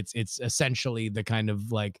day. It's essentially the kind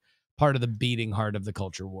of like part of the beating heart of the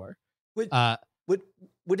culture war.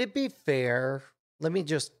 Would it be fair? Let me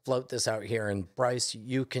just float this out here, and Bryce,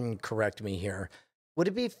 you can correct me here. Would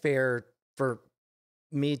it be fair for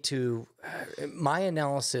me to? My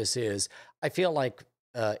analysis is, I feel like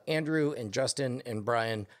Andrew and Justin and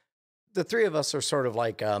Brian, the three of us are sort of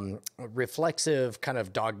like reflexive, kind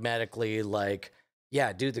of dogmatically, like,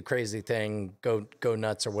 yeah, do the crazy thing, go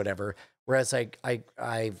nuts or whatever. Whereas I've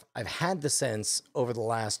had the sense over the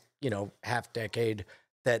last half decade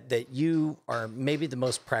that you are maybe the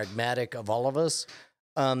most pragmatic of all of us.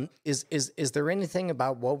 Is there anything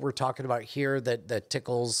about what we're talking about here that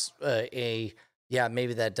tickles maybe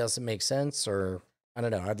that doesn't make sense, or I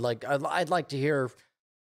don't know. I'd like to hear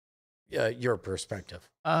your perspective.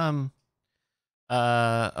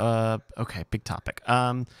 Okay, big topic.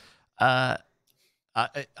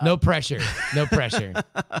 No pressure. No pressure.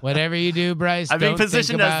 Whatever you do, Bryce. I'm being don't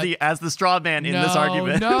positioned think about... as the straw man in this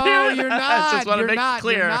argument. No, you're not. I just want to You're make not. it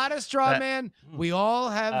clear. You're not a straw man. We all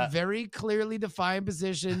have very clearly defined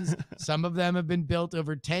positions. Some of them have been built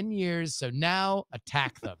over 10 years. So now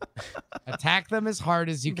attack them. Attack them as hard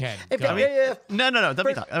as you can. Go. No.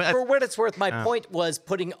 For what it's worth, my point was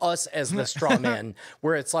putting us as the straw man,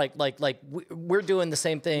 where it's like we're doing the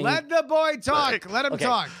same thing. Let the boy talk. Let him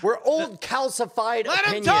talk. We're old calcified Let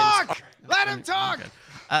opinions. him talk. Let him talk.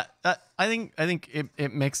 I think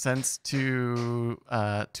it makes sense to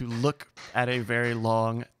look at a very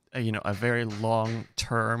long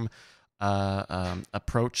term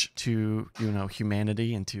approach to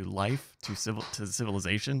humanity and to life, to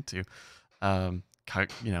civilization, to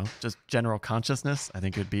just general consciousness. I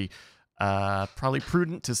think it would be probably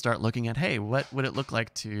prudent to start looking at, hey, what would it look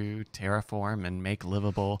like to terraform and make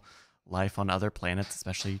livable life on other planets,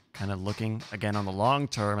 especially kind of looking again on the long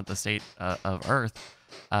term at the state of Earth.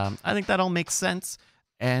 I think that all makes sense,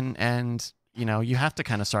 and you have to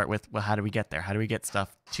kind of start with, well, how do we get there? How do we get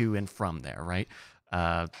stuff to and from there, right?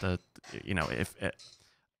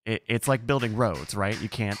 It's like building roads, right?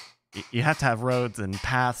 You have to have roads and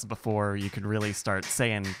paths before you can really start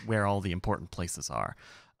saying where all the important places are.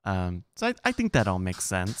 So I think that all makes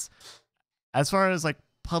sense. As far as like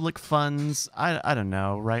public funds, I don't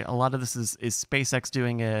know, right? A lot of this is SpaceX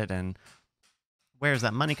doing it, and where's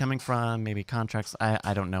that money coming from? Maybe contracts.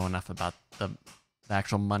 I don't know enough about the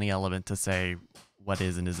actual money element to say what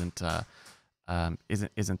is and isn't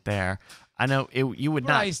there. I know you would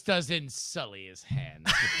not. Bryce doesn't sully his hands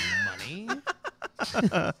with money.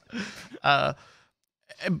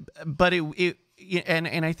 But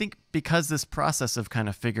and I think because this process of kind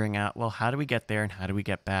of figuring out, well, how do we get there and how do we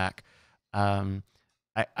get back?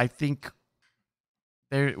 I think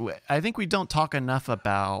we don't talk enough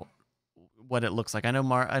about what it looks like. I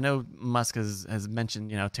know Musk has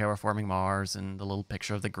mentioned, terraforming Mars and the little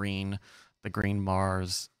picture of the green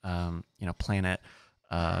Mars, planet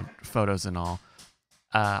photos and all.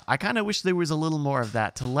 I kind of wish there was a little more of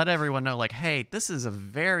that to let everyone know, like, hey, this is a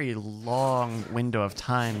very long window of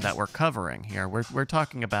time that we're covering here. We're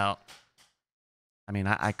talking about, I mean,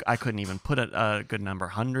 I couldn't even put a good number,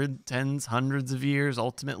 hundreds of years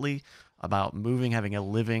ultimately, about having a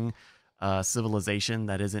living civilization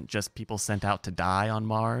that isn't just people sent out to die on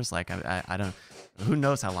Mars. Like, I don't, who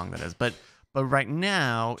knows how long that is, but right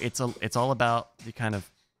now it's all about the kind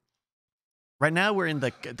of. Right now we're in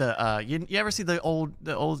the you ever see those old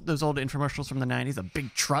infomercials from the 90s, the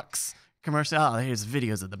big trucks commercial? Oh, here's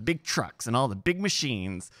videos of the big trucks and all the big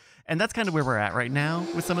machines. And that's kind of where we're at right now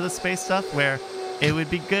with some of the space stuff, where it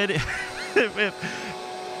would be good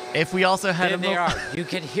if we also had There they are. You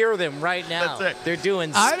can hear them right now. That's right. They're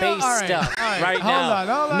doing I space know- all right, stuff all right. right Hold now. on,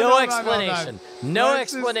 hold on, no hold on, explanation. hold on. No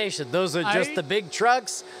Let's just- explanation. Those are just the big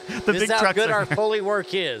trucks. The This big is how trucks good are- our Foley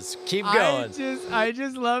work is. Keep going. I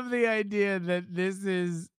just love the idea that this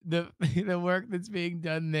is the the work that's being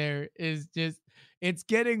done there is just it's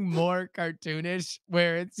getting more cartoonish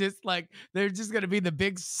where it's just like there's just gonna be the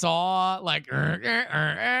big saw like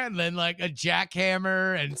and then like a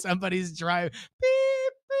jackhammer and somebody's driving beep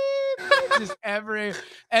beep, beep. Just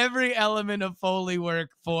every element of Foley work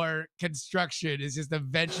for construction is just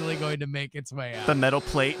eventually going to make its way out. the metal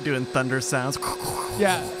plate doing thunder sounds.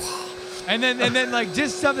 Yeah. And then like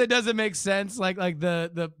just stuff that doesn't make sense, like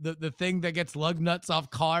the thing that gets lug nuts off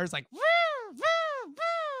cars, like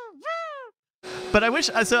But I wish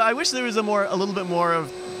there was a little bit more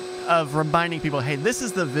of reminding people, hey, this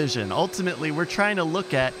is the vision. Ultimately, we're trying to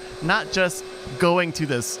look at not just going to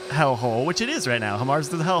this hellhole, which it is right now.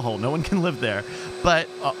 Mars is the hellhole. No one can live there. But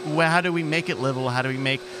how do we make it livable? How do we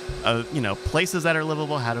make places that are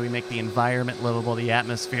livable? How do we make the environment livable, the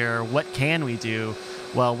atmosphere? What can we do?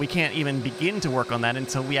 Well, we can't even begin to work on that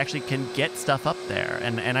until we actually can get stuff up there.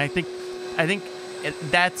 And I think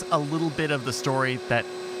that's a little bit of the story that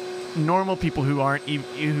normal people who aren't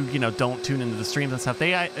who don't tune into the streams and stuff,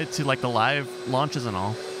 they to like the live launches and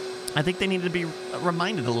all, I think they need to be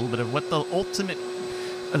reminded a little bit of what the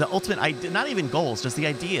ultimate idea, not even goals, just the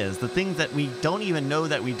ideas, the things that we don't even know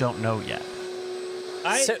that we don't know yet.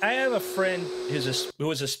 I have a friend who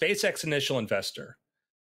was a SpaceX initial investor,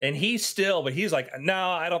 and he's like,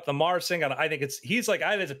 no, I don't. The Mars thing, I think he's like,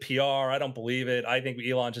 I think it's a PR. I don't believe it. I think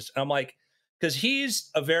Elon just. I'm like, because he's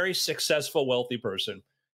a very successful, wealthy person,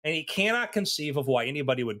 and he cannot conceive of why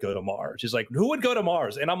anybody would go to Mars. He's like, who would go to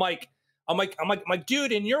Mars? And I'm like,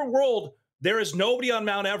 dude, in your world, there is nobody on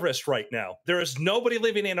Mount Everest right now. There is nobody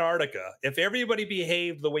living in Antarctica. If everybody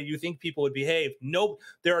behaved the way you think people would behave,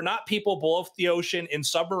 there are not people below the ocean in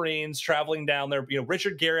submarines traveling down there.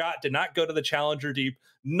 Richard Garriott did not go to the Challenger Deep.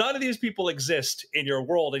 None of these people exist in your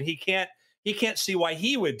world, and he can't see why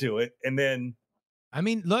he would do it. And then, I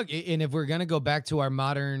mean, look, and if we're gonna go back to our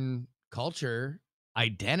modern culture,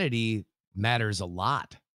 identity matters a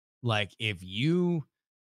lot. Like if you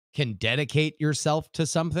can dedicate yourself to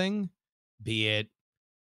something, be it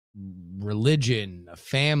religion,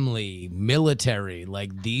 family, military,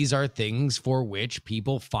 like these are things for which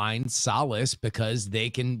people find solace because they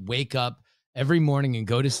can wake up every morning and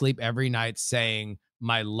go to sleep every night saying,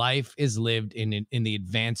 my life is lived in the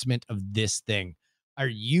advancement of this thing. Are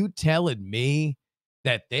you telling me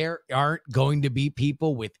that there aren't going to be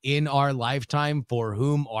people within our lifetime for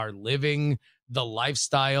whom are living the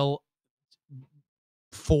lifestyle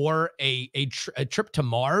for a trip to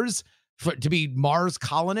Mars, to be Mars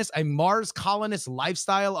colonists, a Mars colonist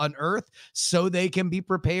lifestyle on Earth so they can be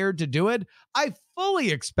prepared to do it? I fully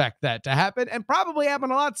expect that to happen and probably happen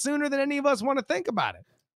a lot sooner than any of us want to think about it.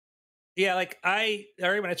 yeah, like the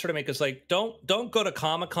argument I sort of make is like, don't go to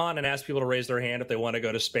Comic-Con and ask people to raise their hand if they want to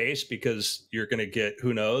go to space because you're going to get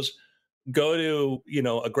who knows. Go to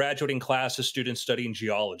a graduating class of students studying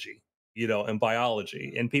geology, and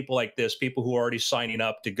biology, and people like this, people who are already signing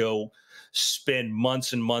up to go spend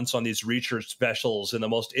months and months on these research specials in the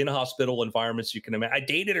most inhospitable environments you can imagine. I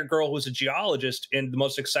dated a girl who was a geologist, and the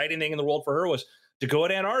most exciting thing in the world for her was to go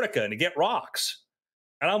to Antarctica and to get rocks.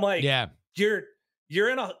 And I'm like, Yeah. You're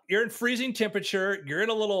in freezing temperature. You're in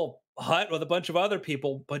a little hut with a bunch of other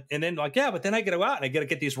people, but then I got to go out and I got to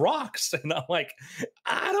get these rocks. And I'm like,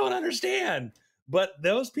 I don't understand. But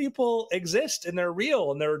those people exist and they're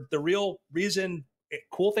real, and they're the real reason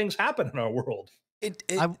cool things happen in our world.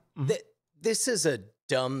 This is a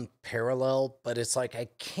dumb parallel, but it's like I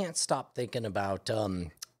can't stop thinking about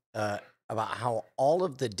how all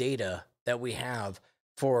of the data that we have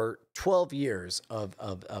for 12 years of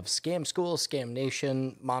Scam School, Scam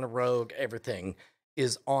Nation, Monorogue, everything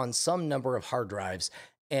is on some number of hard drives.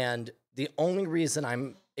 And the only reason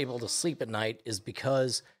I'm able to sleep at night is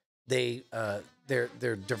because they're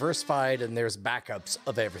diversified and there's backups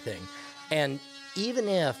of everything. And even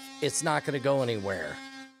if it's not going to go anywhere,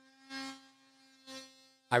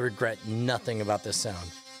 I regret nothing about this sound.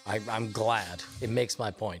 I'm glad. It makes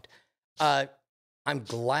my point. I'm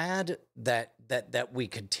glad that we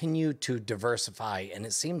continue to diversify, and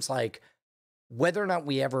it seems like whether or not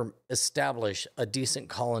we ever establish a decent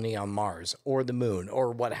colony on Mars or the moon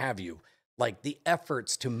or what have you, like the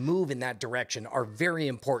efforts to move in that direction are very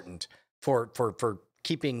important for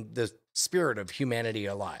keeping the spirit of humanity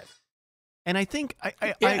alive. And I think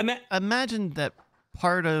I imagine that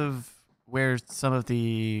part of where some of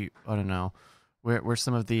the where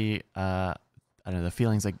some of the I don't know, the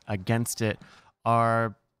feelings against it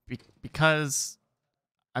are because,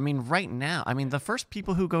 I mean, right now, I mean, the first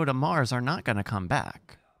people who go to Mars are not going to come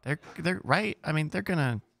back. They're right. I mean, they're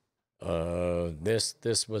gonna.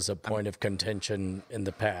 This was a point of contention in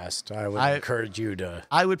the past. I would encourage you to.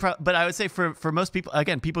 But I would say for most people,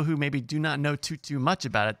 again, people who maybe do not know too much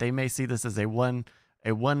about it, they may see this as a one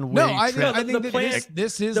way trip. I think that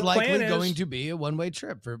this is likely going to be a one-way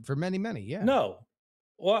trip for many. Yeah. No.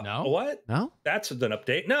 What? No. What? No. That's an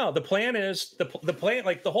update. No, the plan is the plan.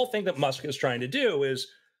 Like the whole thing that Musk is trying to do is.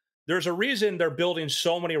 There's a reason they're building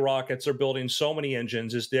so many rockets, they're building so many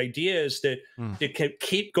engines. Is the idea is that it can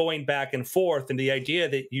keep going back and forth, and the idea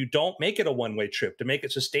that you don't make it a one-way trip, to make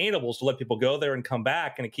it sustainable, is to let people go there and come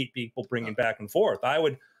back, and to keep people bringing back and forth. I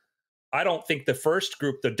don't think the first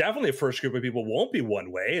group, definitely the first group of people, won't be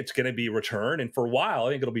one way. It's going to be return, and for a while,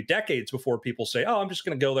 I think it'll be decades before people say, "Oh, I'm just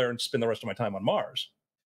going to go there and spend the rest of my time on Mars."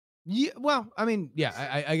 Yeah, well, I mean,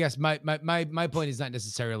 yeah, I guess my point is not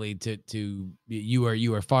necessarily to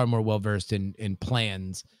you are far more well versed in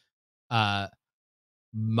plans. My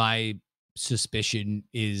suspicion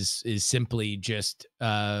is simply just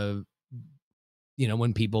when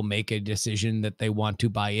people make a decision that they want to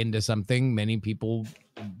buy into something, many people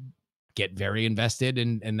get very invested,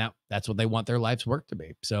 and that's what they want their life's work to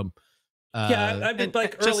be. So I mean,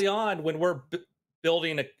 like early on when we're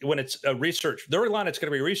building when it's a research, the early line, it's going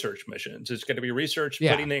to be research missions. It's going to be research,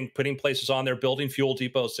 putting places on there, building fuel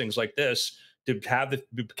depots, things like this, to have the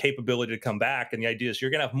capability to come back. And the idea is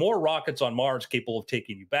you're going to have more rockets on Mars capable of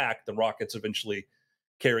taking you back than rockets eventually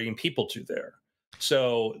carrying people to there.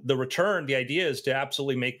 So the return, the idea is to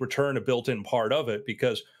absolutely make return a built-in part of it,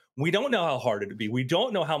 because we don't know how hard it would be. We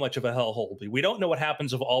don't know how much of a hellhole it will be. We don't know what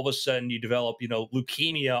happens if all of a sudden you develop,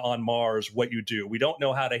 leukemia on Mars, what you do. We don't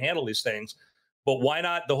know how to handle these things. But why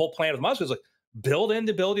not? The whole plan of Musk is like, build in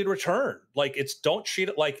the ability to return. Like, don't treat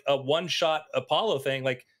it like a one-shot Apollo thing.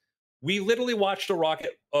 Like, we literally watched a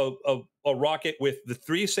rocket with the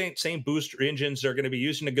three same booster engines they're going to be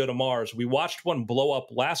using to go to Mars. We watched one blow up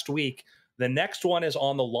last week. The next one is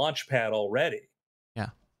on the launch pad already. Yeah,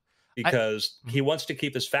 because he wants to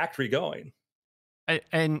keep his factory going.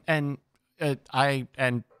 And factually,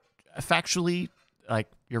 like,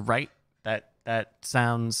 you're right. That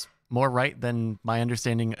sounds more right than my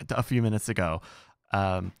understanding a few minutes ago.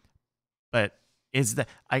 But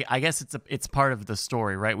I guess it's part of the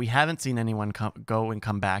story, right? We haven't seen anyone go and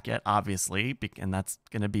come back yet, obviously, and that's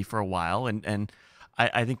going to be for a while. And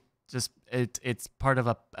I think just it's part of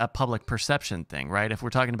a public perception thing, right? If we're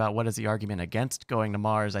talking about what is the argument against going to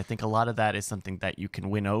Mars, I think a lot of that is something that you can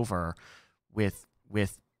win over with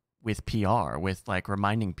PR, with like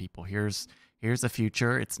reminding people, here's the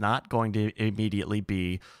future. It's not going to immediately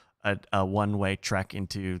be a one-way trek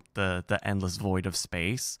into the endless void of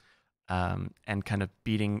space, and kind of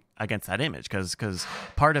beating against that image, because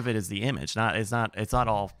part of it is the image. It's not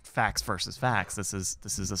all facts versus facts. This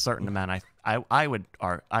is a certain amount. I would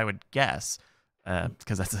guess,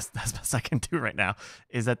 because that's best I can do right now,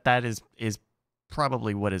 is that is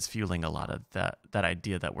probably what is fueling a lot of that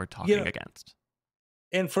idea that we're talking against.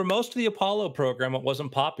 And for most of the Apollo program, it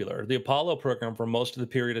wasn't popular. The Apollo program, for most of the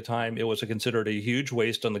period of time, it was considered a huge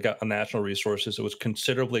waste on national resources. It was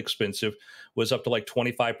considerably expensive, was up to like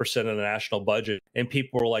 25% of the national budget. And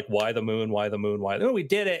people were like, why the moon? Why the moon? Why? And we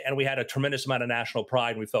did it, and we had a tremendous amount of national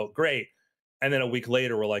pride, and we felt great. And then a week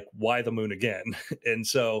later, we're like, why the moon again? And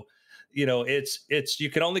so, it's you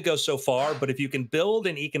can only go so far. But if you can build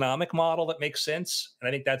an economic model that makes sense, and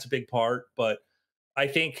I think that's a big part. But I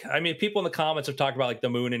mean, people in the comments have talked about like the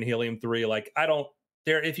moon and helium-3. Like,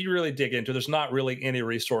 if you really dig into it, there's not really any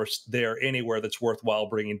resource there anywhere that's worthwhile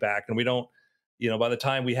bringing back. And we don't, by the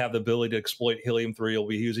time we have the ability to exploit helium-3, we'll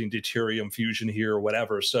be using deuterium fusion here or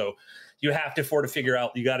whatever. So you have to figure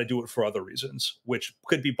out, you got to do it for other reasons, which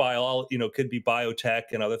could be could be biotech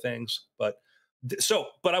and other things. But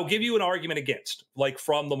I'll give you an argument against, like,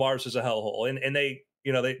 from the Mars as a hellhole. And they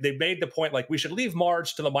made the point, like, we should leave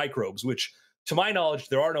Mars to the microbes, which, to my knowledge,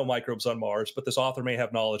 there are no microbes on Mars, but this author may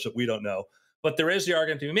have knowledge that we don't know. But there is the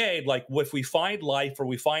argument to be made, like, if we find life or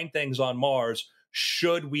we find things on Mars,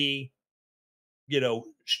 should we go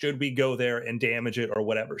there and damage it or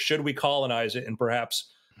whatever? Should we colonize it and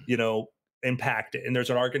perhaps, impact it? And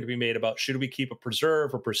there's an argument to be made about, should we keep it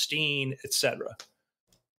preserved or pristine, etc.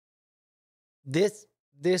 This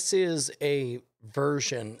is a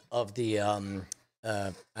version of the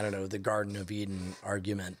the Garden of Eden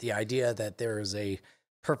argument. The idea that there is a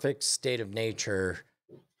perfect state of nature,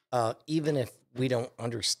 even if we don't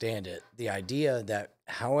understand it. The idea that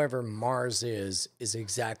however Mars is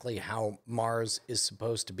exactly how Mars is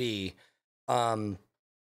supposed to be.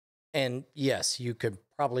 And yes, you could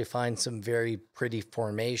probably find some very pretty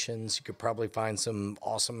formations. You could probably find some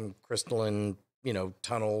awesome crystalline,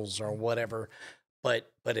 tunnels or whatever. But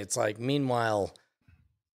it's like, meanwhile,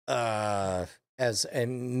 and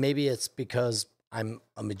maybe it's because I'm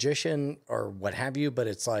a magician or what have you, but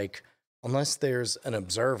it's like, unless there's an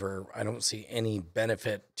observer, I don't see any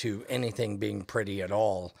benefit to anything being pretty at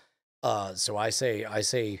all. So I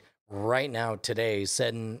say right now, today,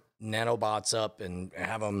 setting nanobots up and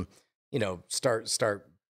have them, start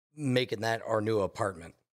making that our new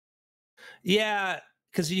apartment. Yeah,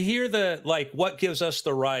 because you hear the like, what gives us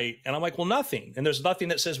the right? And I'm like, well, nothing. And there's nothing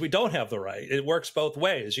that says we don't have the right. It works both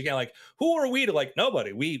ways. You can't like, who are we to like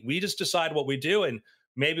nobody? We just decide what we do, and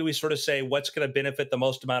maybe we sort of say what's going to benefit the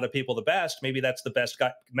most amount of people the best. Maybe that's the best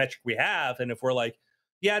metric we have. And if we're like,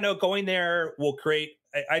 yeah, no, going there will create.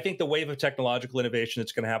 I think the wave of technological innovation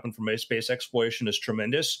that's going to happen from space exploration is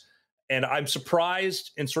tremendous. And I'm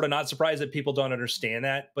surprised and sort of not surprised that people don't understand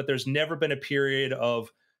that. But there's never been a period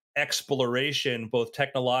of exploration, both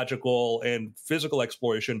technological and physical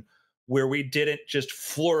exploration, where we didn't just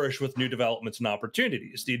flourish with new developments and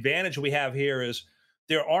opportunities. The advantage we have here is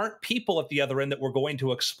there aren't people at the other end that we're going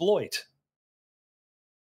to exploit.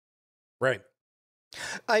 Right.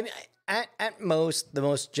 I mean, at most, the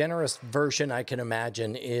most generous version I can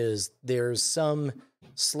imagine is there's some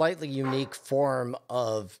slightly unique form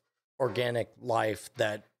of organic life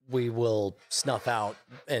that we will snuff out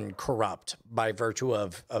and corrupt by virtue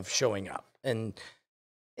of showing up. And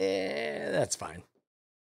that's fine.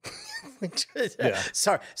 Yeah.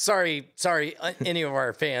 Sorry, any of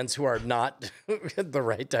our fans who are not the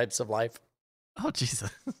right types of life. Oh, Jesus.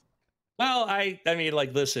 Well, I mean,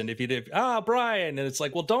 like, listen, if you did, Brian, and it's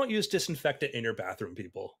like, well, don't use disinfectant in your bathroom,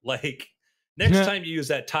 people. Like, next time you use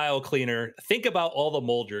that tile cleaner, think about all the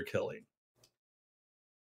mold you're killing.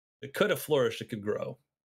 It could have flourished, it could grow.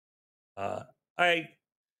 I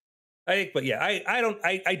think, but yeah,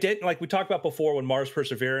 I didn't, like we talked about before, when Mars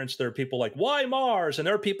Perseverance, there are people like, why Mars? And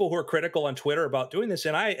there are people who are critical on Twitter about doing this.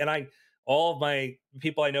 And I, all of my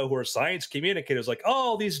people I know who are science communicators, like,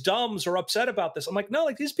 oh, these dumbs are upset about this. I'm like, no,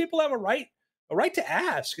 like, these people have a right to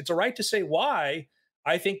ask. It's a right to say why.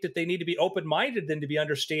 I think that they need to be open-minded and to be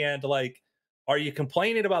understand, like, are you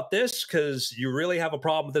complaining about this because you really have a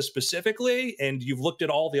problem with this specifically, and you've looked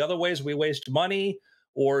at all the other ways we waste money,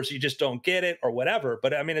 or you just don't get it, or whatever.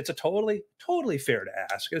 But I mean, it's a totally fair to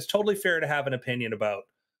ask. It's totally fair to have an opinion about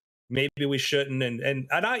maybe we shouldn't. And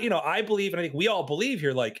I believe, and I think we all believe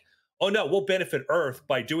here, like, oh no, we'll benefit Earth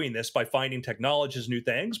by doing this, by finding technologies, new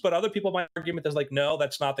things. But other people might argue that's like, no,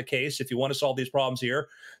 that's not the case. If you want to solve these problems here,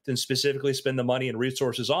 then specifically spend the money and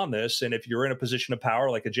resources on this. And if you're in a position of power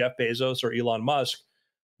like a Jeff Bezos or Elon Musk,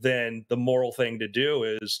 then the moral thing to do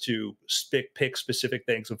is to pick specific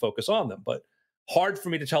things and focus on them. But hard for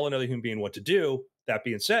me to tell another human being what to do. That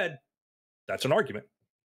being said, that's an argument.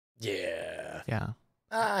 Yeah. Yeah.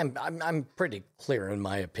 I'm pretty clear in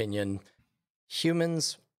my opinion.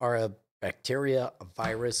 Humans are a bacteria, a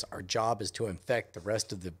virus. Our job is to infect the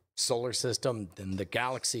rest of the solar system, then the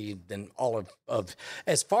galaxy, then all of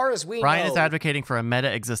as far as we know. Brian is advocating for a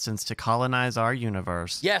meta existence to colonize our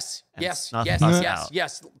universe. Yes.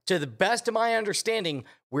 To the best of my understanding,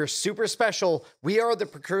 we're super special. We are the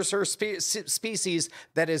precursor species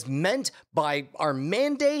that is meant by our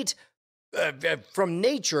mandate from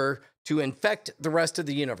nature to infect the rest of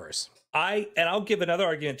the universe. I'll give another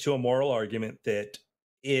argument to a moral argument that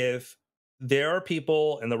if there are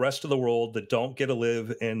people in the rest of the world that don't get to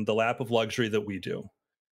live in the lap of luxury that we do,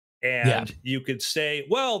 and you could say,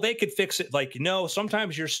 well, they could fix it. Like, no,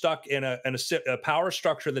 sometimes you're stuck in a power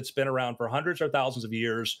structure that's been around for hundreds or thousands of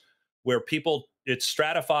years, where it's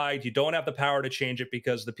stratified. You don't have the power to change it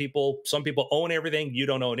because some people own everything. You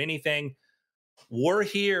don't own anything. We're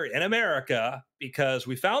here in America because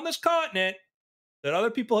we found this continent that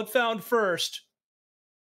other people had found first. ...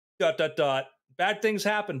 Bad things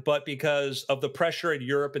happen, but because of the pressure in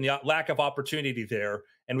Europe and the lack of opportunity there,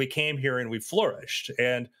 and we came here and we flourished.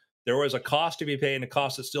 And there was a cost to be paid and a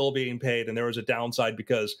cost that's still being paid. And there was a downside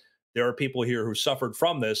because there are people here who suffered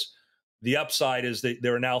from this. The upside is that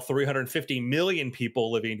there are now 350 million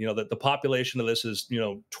people living, that the population of this is,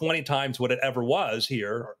 20 times what it ever was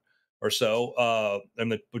here or so.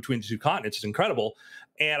 Between the two continents is incredible.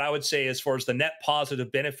 And I would say, as far as the net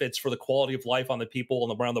positive benefits for the quality of life on the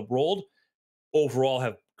people around the world, overall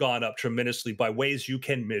have gone up tremendously by ways you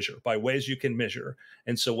can measure.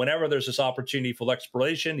 And so whenever there's this opportunity for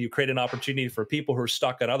exploration, you create an opportunity for people who are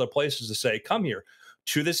stuck in other places to say, come here.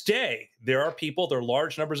 To this day, there are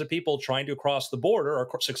large numbers of people trying to cross the border or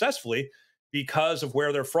successfully because of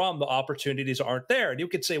where they're from. The opportunities aren't there. And you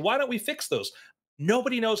could say, why don't we fix those?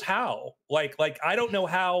 nobody knows how. Like I don't know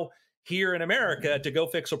how here in America to go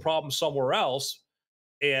fix a problem somewhere else.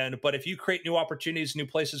 But if you create new opportunities, new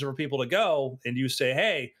places for people to go, and you say,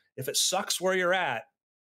 hey, if it sucks where you're at,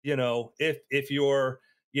 if you're,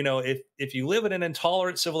 if you live in an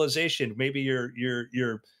intolerant civilization, maybe you're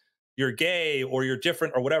gay or you're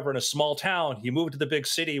different or whatever in a small town, you move to the big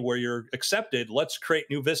city where you're accepted. Let's create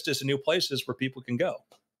new vistas and new places where people can go.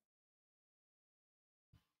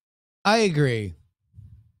 I agree.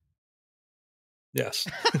 Yes.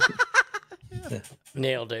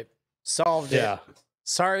 Nailed it. Solved it. Yeah.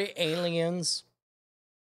 Sorry, aliens.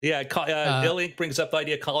 Yeah. Ilink brings up the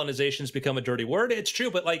idea colonization's become a dirty word. It's true.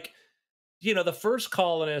 But the first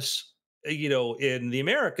colonists, in the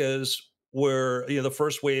Americas were, the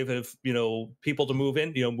first wave of, people to move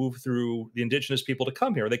in, move through the indigenous people to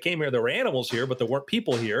come here. They came here, there were animals here, but there weren't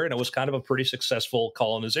people here. And it was kind of a pretty successful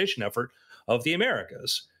colonization effort of the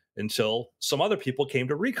Americas until some other people came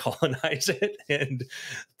to recolonize it and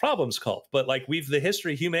problems called. But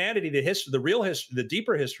humanity, the real history, the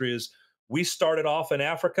deeper history is we started off in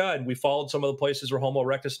Africa and we followed some of the places where Homo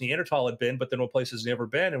erectus Neanderthal had been, but then what places never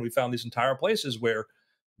been. And we found these entire places where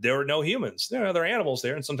there were no humans. There are other animals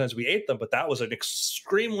there, and sometimes we ate them, but that was an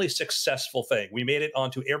extremely successful thing. We made it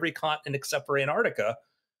onto every continent except for Antarctica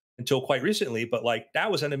until quite recently, but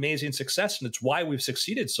that was an amazing success, and it's why we've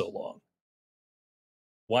succeeded so long.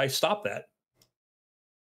 Why stop that?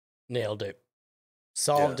 Nailed it.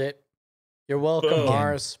 Solved it. You're welcome, Boom.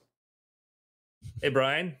 Mars. Hey,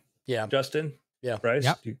 Brian. Yeah. Justin. Yeah. Bryce.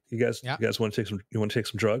 Yep. You guys want to take some? You want to take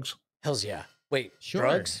some drugs? Hells yeah. Wait, Sure.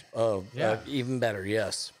 drugs? Oh, Yeah. Even better.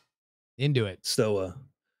 Yes. Into it. So,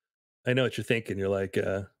 I know what you're thinking. You're like,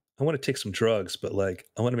 I want to take some drugs, but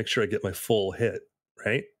I want to make sure I get my full hit,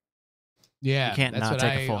 right? Yeah. You can't that's not what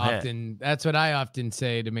take a I full hit. often. That's what I often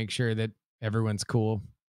say to make sure that everyone's cool.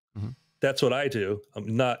 That's what I do.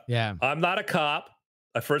 I'm not a cop.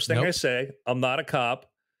 The first thing I Nope. say, I'm not a cop.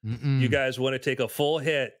 You guys want to take a full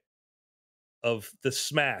hit of the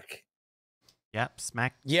smack. Yep,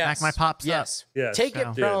 smack Yes. my pops up. Yes. Yes. Take it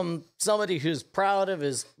So- from somebody who's proud of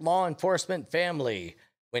his law enforcement family.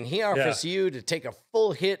 When he offers you to take a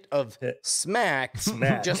full hit of smack,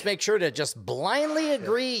 just make sure to just blindly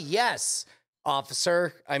agree, yes,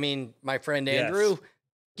 officer. I mean, my friend Yes. Andrew,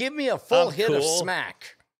 give me a full I'm hit of cool.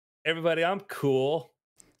 smack. Everybody, I'm cool.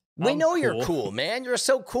 We I'm know you're cool. cool, man. You're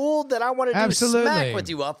so cool that I want to do Absolutely. smack with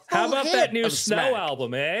you. A full How about hit that new of Snow smack.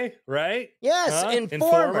 album, eh? Right? Yes, Huh?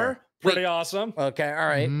 Informer. Pretty Wait, awesome. okay, all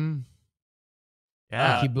right.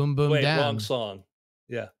 Yeah. Keep boom boom Wait, down. wrong song.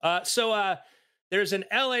 Yeah. So there's an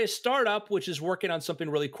LA startup which is working on something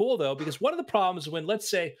really cool though, because one of the problems when let's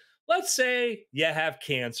say you have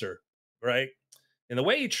cancer, right? And the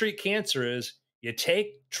way you treat cancer is you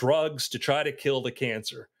take drugs to try to kill the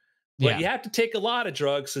cancer. But Yeah. you have to take a lot of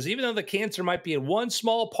drugs because even though the cancer might be in one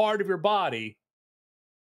small part of your body,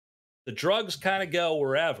 the drugs kind of go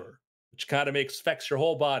wherever, which kind of affects your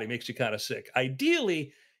whole body, makes you kind of sick.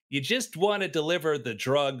 Ideally, you just want to deliver the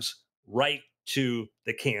drugs right to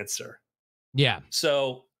the cancer. Yeah.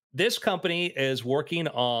 So this company is working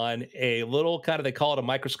on a little they call it a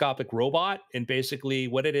microscopic robot. And basically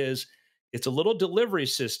what it is, it's a little delivery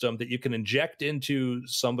system that you can inject into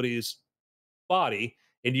somebody's body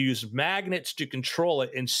and use magnets to control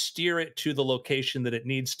it and steer it to the location that it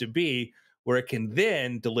needs to be, where it can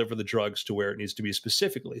then deliver the drugs to where it needs to be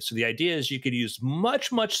specifically. So the idea is you could use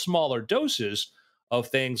much, much smaller doses of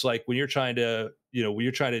things like when you're trying to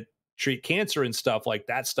treat cancer and stuff like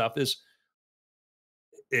that stuff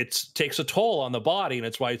it takes a toll on the body. And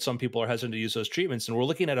it's why some people are hesitant to use those treatments. And we're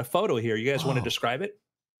looking at a photo here. You guys want to describe it?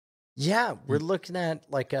 Yeah, we're looking at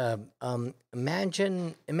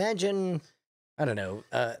imagine I don't know,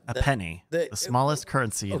 A penny, the smallest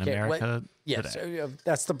currency in America yes, today.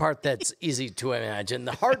 that's the part that's easy to imagine.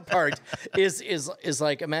 The hard part is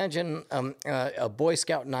like imagine a Boy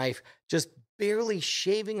Scout knife just barely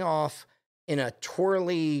shaving off in a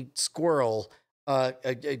twirly squirrel. What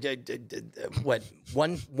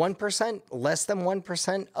 1%, less than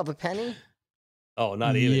 1% of a penny? Oh,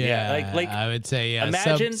 not even. Yeah, like I would say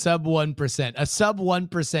imagine sub 1%, a sub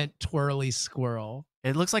 1% twirly squirrel.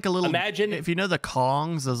 It looks like a little. Imagine if you know the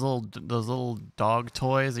Kongs, those little dog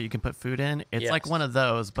toys that you can put food in. It's like one of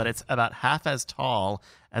those, but it's about half as tall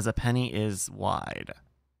as a penny is wide.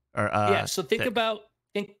 Or yeah. So think thick.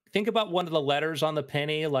 about one of the letters on the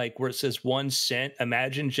penny, like where it says 1 cent.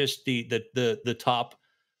 Imagine just the top,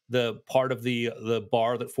 the part of the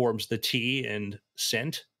bar that forms the T and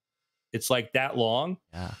cent. It's like that long.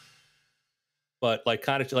 Yeah. But like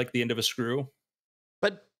kind of like the end of a screw.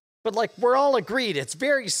 But But like we're all agreed, it's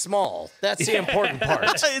very small. That's the important part.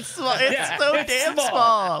 It's small. It's so damn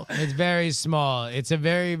small. It's very small. It's a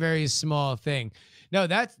very, very small thing. No,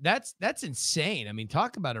 that's insane. I mean,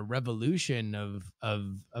 talk about a revolution of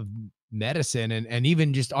medicine and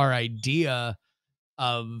even just our idea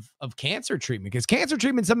of cancer treatment, because cancer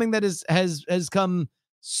treatment is something that has come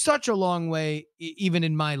such a long way, even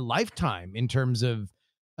in my lifetime, in terms of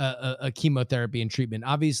a chemotherapy and treatment.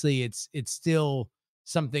 Obviously, it's still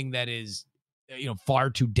something that is far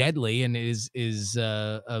too deadly and is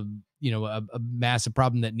a massive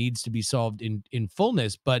problem that needs to be solved in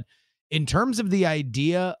fullness. But in terms of the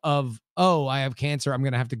idea of, oh, I have cancer, I'm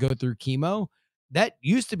going to have to go through chemo, that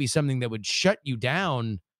used to be something that would shut you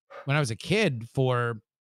down when I was a kid for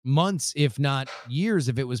months, if not years,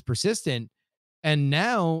 if it was persistent. And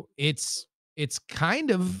now it's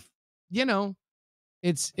kind of,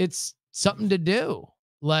 it's something to do.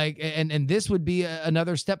 Like, and this would be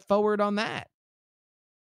another step forward on that.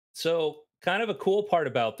 So, kind of a cool part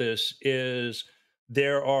about this is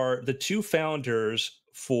there are the two founders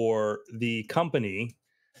for the company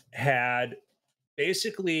had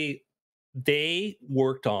basically it's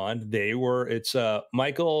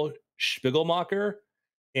Michael Spiegelmacher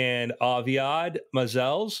and Aviad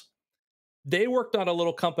Mazels. They worked on a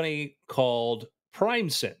little company called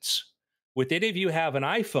PrimeSense. Would any of you have an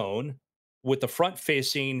iPhone with the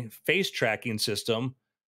front-facing face tracking system,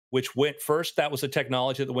 which went first? That was the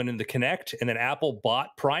technology that went into Connect, and then Apple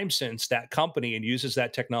bought PrimeSense, that company, and uses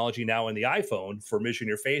that technology now in the iPhone for measuring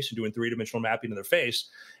your face and doing three-dimensional mapping of their face.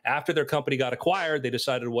 After their company got acquired, they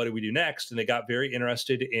decided, what do we do next? And they got very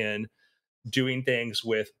interested in doing things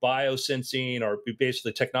with biosensing, or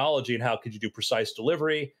basically technology, and how could you do precise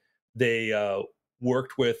delivery. They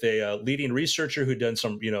worked with a leading researcher who'd done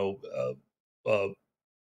some,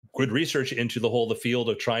 good research into the field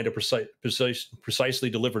of trying to precisely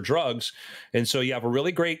deliver drugs. And so you have a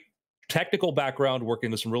really great technical background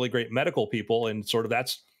working with some really great medical people. And sort of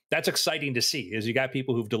that's exciting to see, is you got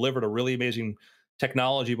people who've delivered a really amazing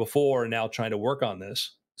technology before and now trying to work on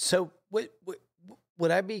this. So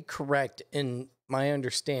would I be correct in my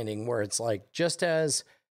understanding where it's like, just as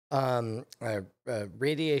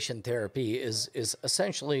radiation therapy is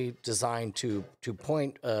essentially designed to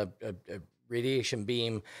point a radiation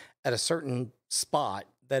beam at a certain spot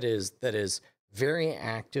that is very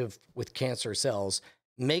active with cancer cells,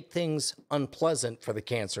 make things unpleasant for the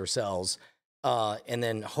cancer cells, and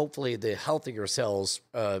then hopefully the healthier cells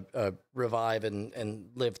revive and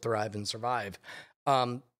live, thrive, and survive.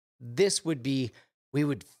 This would be, we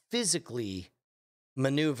would physically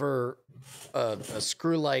maneuver a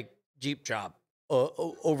screw-like Jeep job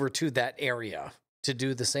over to that area to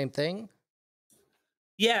do the same thing.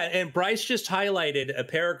 Yeah, and Bryce just highlighted a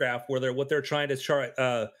paragraph where what they're trying to start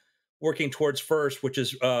working towards first, which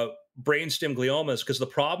is brainstem gliomas. Because the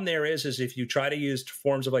problem there is if you try to use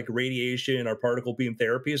forms of like radiation or particle beam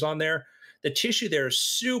therapies on there, the tissue there is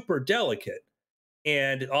super delicate.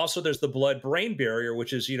 And also there's the blood-brain barrier,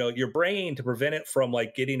 which is, your brain, to prevent it from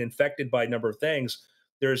like getting infected by a number of things,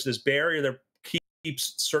 there's this barrier that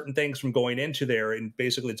keeps certain things from going into there. And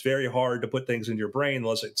basically it's very hard to put things into your brain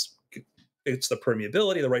unless it's the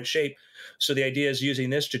permeability, the right shape. So the idea is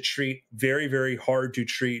using this to treat very, very hard to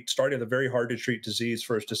treat, starting with a very hard to treat disease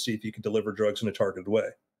first, to see if you can deliver drugs in a targeted way.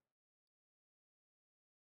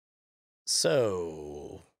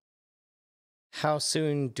 So how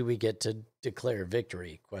soon do we get to declare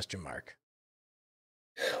victory? ?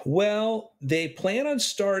 Well, they plan on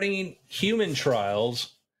starting human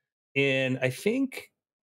trials in, I think,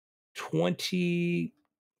 if I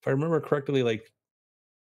remember correctly, like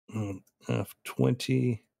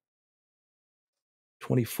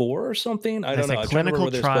 2024 or something. I don't know.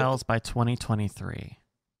 Clinical trials by 2023.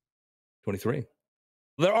 23.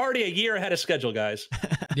 They're already a year ahead of schedule, guys.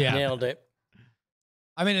 Yeah. Nailed it.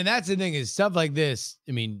 I mean, and that's the thing, is stuff like this.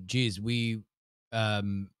 I mean, geez, we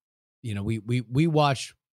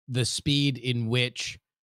watched the speed in which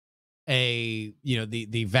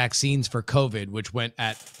the vaccines for COVID, which went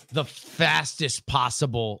at the fastest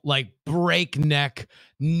possible, like breakneck,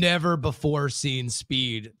 never before seen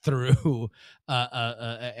speed through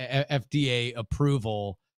FDA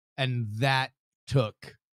approval. And that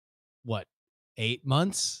took what, 8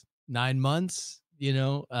 months, 9 months?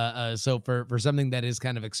 So for something that is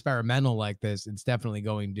kind of experimental like this, it's definitely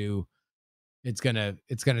it's gonna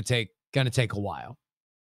take a while.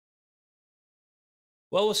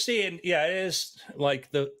 Well, we'll see. And yeah, it is like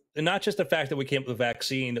not just the fact that we came up with a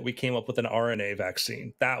vaccine, that we came up with an RNA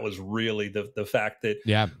vaccine. That was really the fact that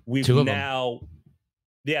we've now,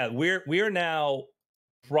 we are now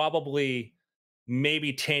probably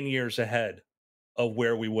maybe 10 years ahead of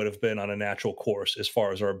where we would have been on a natural course as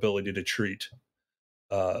far as our ability to treat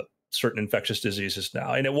uh, certain infectious diseases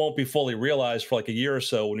now. And it won't be fully realized for like a year or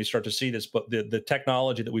so when you start to see this. But the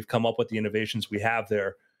technology that we've come up with, the innovations we have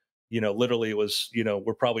there, literally it was,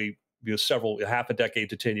 we're probably half a decade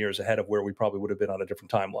to 10 years ahead of where we probably would have been on a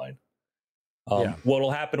different timeline. Yeah. What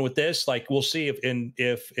will happen with this? Like, we'll see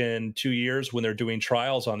if in 2 years when they're doing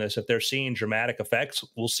trials on this, if they're seeing dramatic effects,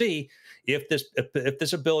 we'll see if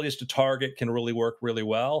this ability is to target can really work really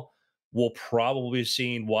well. We'll probably be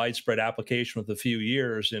seeing widespread application with a few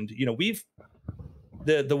years. And we've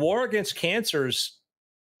the war against cancers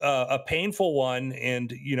a painful one,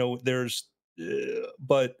 and there's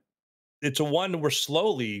but it's a one we're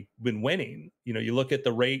slowly been winning. You look at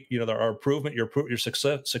the rate, our improvement, your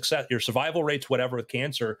success, your survival rates, whatever, with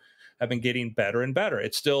cancer have been getting better and better.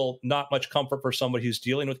 It's still not much comfort for somebody who's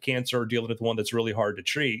dealing with cancer or dealing with one that's really hard to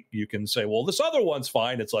treat. You can say, well, this other one's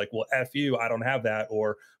fine. It's like, well, F you, I don't have that,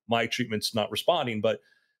 or my treatment's not responding. But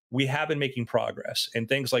we have been making progress, and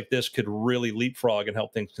things like this could really leapfrog and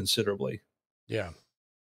help things considerably. Yeah.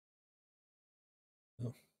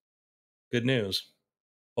 Good news.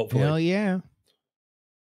 Hopefully. Hell yeah.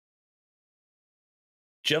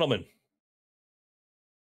 Gentlemen,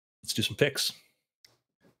 let's do some picks.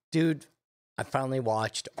 Dude, I finally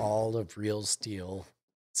watched all of Real Steel.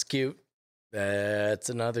 It's cute. That's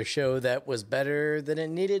another show that was better than it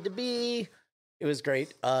needed to be. It was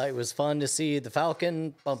great. It was fun to see the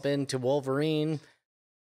Falcon bump into Wolverine,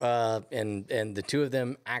 and the two of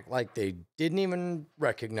them act like they didn't even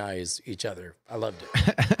recognize each other. I loved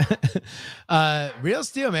it. Real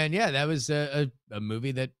Steel, man. Yeah, that was a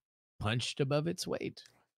movie that punched above its weight.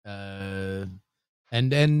 And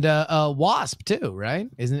Wasp too, right?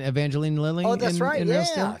 Isn't Evangeline Lilly? Oh, that's right. Real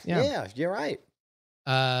Steel? Yeah, you're right.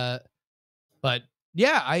 But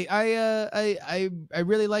yeah, I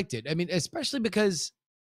really liked it. I mean, especially because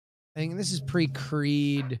I think this is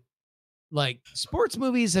pre-Creed. Like, sports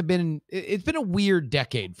movies have been, it's been a weird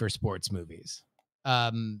decade for sports movies. I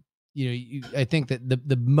think that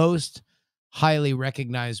the most highly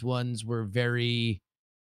recognized ones were very,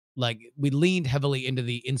 like, we leaned heavily into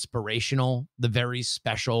the inspirational, the very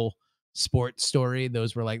special sports story.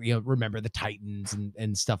 Those were like, Remember the Titans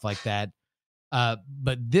and stuff like that.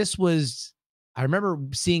 But this was, I remember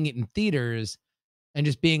seeing it in theaters and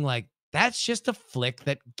just being like, that's just a flick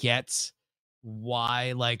that gets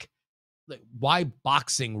why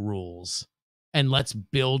boxing rules, and let's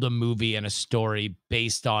build a movie and a story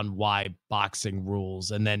based on why boxing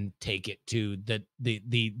rules, and then take it to the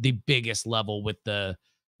biggest level with the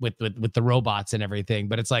robots and everything.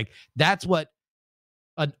 But it's like, that's what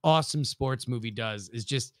an awesome sports movie does, is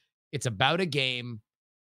just, it's about a game.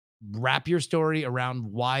 Wrap your story around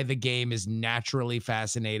why the game is naturally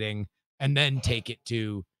fascinating, and then take it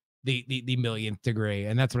to the millionth degree.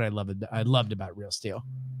 And that's what I loved about Real Steel.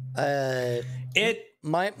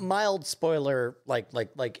 My mild spoiler, like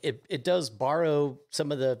it does borrow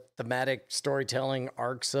some of the thematic storytelling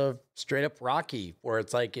arcs of straight up Rocky, where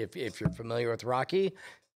it's like, if you're familiar with Rocky,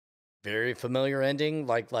 very familiar ending.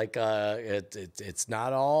 It's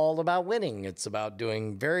not all about winning. It's about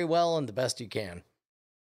doing very well and the best you can.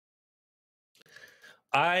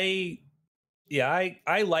 I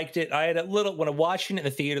liked it. I had a little, when I'm watching it in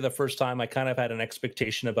the theater the first time, I kind of had an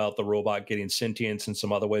expectation about the robot getting sentience and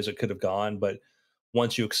some other ways it could have gone. But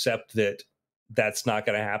once you accept that that's not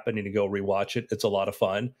going to happen and you go rewatch it, it's a lot of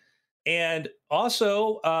fun. And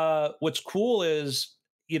also, what's cool is,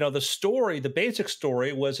 the story, the basic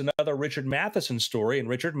story was another Richard Matheson story. And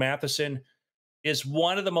Richard Matheson is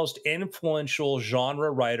one of the most influential genre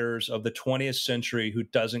writers of the 20th century who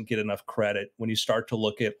doesn't get enough credit. When you start to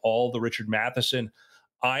look at all the Richard Matheson,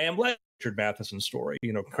 I Am Legend, Richard Matheson story,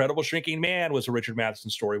 Incredible Shrinking Man was a Richard Matheson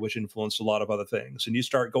story, which influenced a lot of other things. And you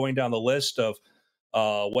start going down the list of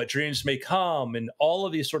What Dreams May Come and all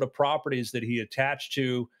of these sort of properties that he attached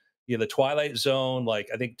to, the Twilight Zone, like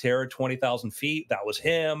I think Terror 20,000 Feet, that was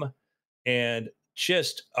him. And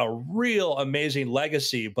just a real amazing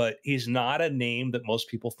legacy, but he's not a name that most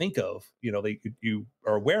people think of, that you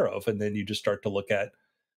are aware of. And then you just start to look at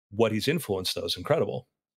what he's influenced, though. It's incredible.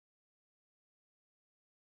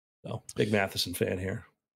 So, big Matheson fan here.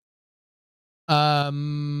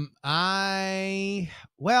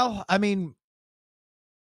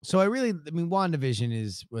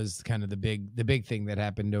 WandaVision was kind of the big thing that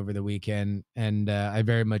happened over the weekend, and I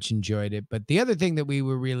very much enjoyed it. But the other thing that we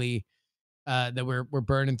were really that we're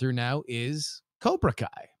burning through now is Cobra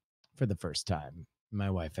Kai for the first time, my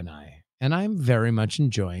wife and I. And I'm very much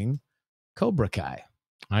enjoying Cobra Kai.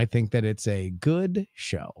 I think that it's a good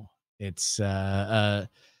show. It's I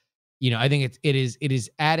think it is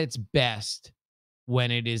at its best when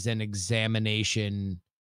it is an examination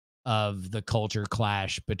of the culture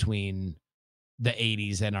clash between the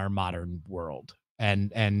 80s and our modern world.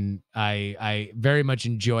 And I very much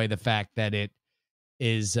enjoy the fact that it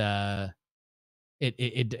is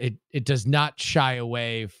it does not shy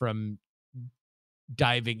away from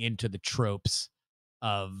diving into the tropes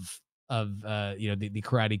of the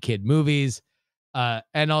Karate Kid movies.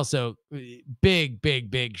 And also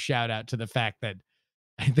big shout out to the fact that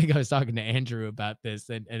I think I was talking to Andrew about this,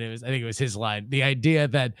 and I think it was his line. The idea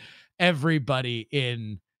that everybody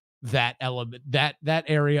in that element, that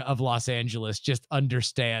area of Los Angeles, just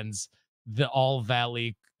understands the All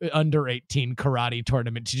Valley under 18 karate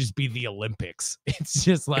tournament to just be the Olympics. It's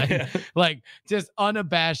just like just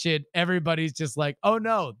unabashed. Everybody's just like, oh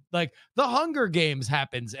no, like the Hunger Games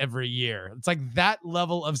happens every year. It's like that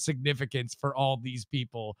level of significance for all these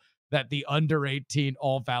people, that the under 18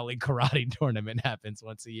 All Valley karate tournament happens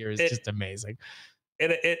once a year is just amazing.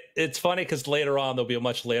 And it's funny because later on there'll be a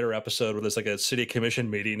much later episode where there's like a city commission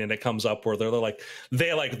meeting and it comes up where they're like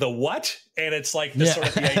the what? And it's like this sort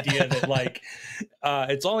of the idea that like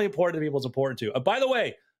it's only important to people it's important to. By the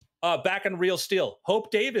way, back in Real Steel, Hope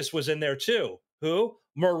Davis was in there too. Who?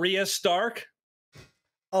 Maria Stark.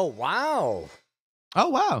 Oh wow.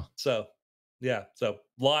 So yeah, so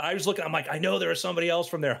I was looking. I'm like, I know there was somebody else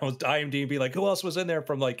from there. I was IMDb, like, who else was in there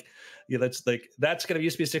from like, yeah, that's going to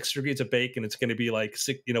used to be 6 degrees of bacon. It's going to be like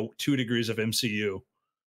 2 degrees of MCU.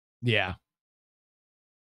 Yeah.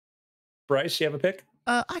 Bryce, you have a pick?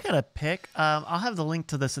 I got a pick. I'll have the link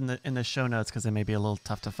to this in the show notes because it may be a little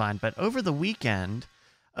tough to find. But over the weekend,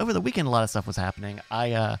 a lot of stuff was happening.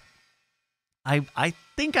 I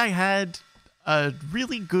think I had a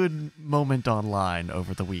really good moment online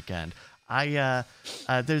over the weekend.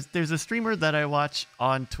 There's a streamer that I watch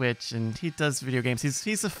on Twitch, and he does video games.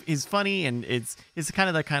 He's funny, and he's kind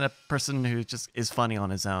of the kind of person who just is funny on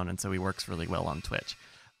his own, and so he works really well on Twitch.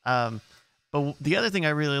 But the other thing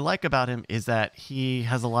I really like about him is that he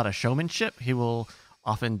has a lot of showmanship. He will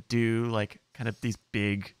often do like kind of these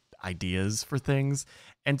big ideas for things,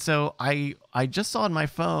 and so I just saw on my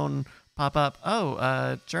phone pop up.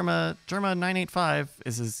 Germa 985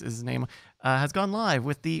 is his name. Has gone live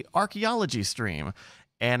with the archaeology stream,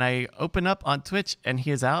 and I open up on Twitch, and he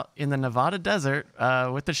is out in the Nevada desert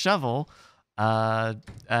with a shovel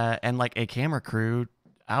and like a camera crew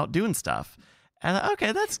out doing stuff. And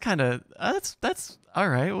okay, that's kind of that's all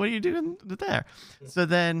right. What are you doing there? So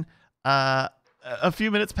then a few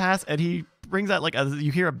minutes pass, and he brings out like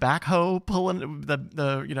you hear a backhoe pulling the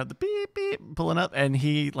beep beep pulling up, and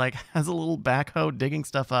he like has a little backhoe digging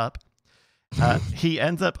stuff up. He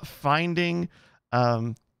ends up finding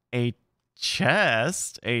a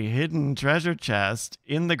chest, a hidden treasure chest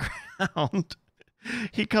in the ground.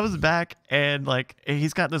 He comes back and like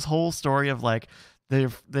he's got this whole story of like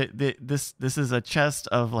this is a chest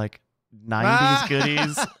of like 90s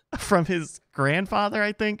goodies from his grandfather,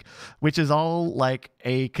 I think, which is all like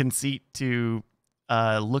a conceit to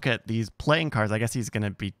look at these playing cards. I guess he's going to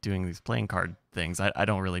be doing these playing card things. I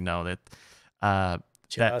don't really know that.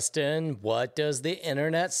 Justin, what does the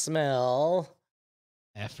internet smell?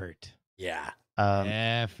 Effort. Yeah.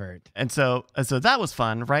 Effort. And so that was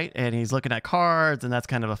fun, right? And he's looking at cards, and that's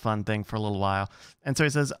kind of a fun thing for a little while. And so he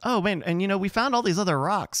says, "Oh man, and we found all these other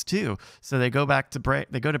rocks too." So they go to break,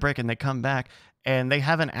 and they come back, and they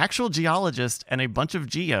have an actual geologist and a bunch of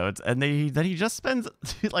geodes, and then he just spends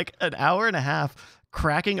like an hour and a half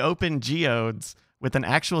cracking open geodes with an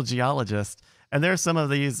actual geologist. And there are some of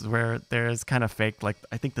these where there's kind of fake, like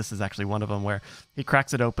I think this is actually one of them where he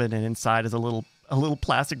cracks it open and inside is a little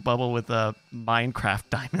plastic bubble with Minecraft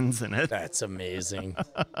diamonds in it. That's amazing.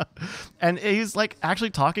 And he's like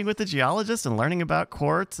actually talking with the geologist and learning about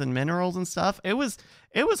quartz and minerals and stuff. It was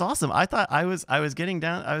awesome. I thought I was getting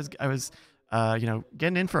down. I was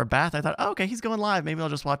getting in for a bath. I thought, oh, okay, he's going live. Maybe I'll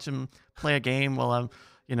just watch him play a game while I'm.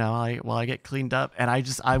 While I get cleaned up, and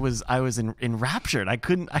I was enraptured. I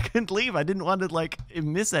couldn't leave. I didn't want to like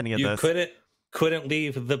miss any of this. You couldn't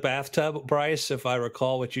leave the bathtub, Bryce, if I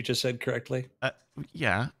recall what you just said correctly.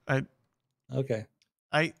 Yeah. Okay.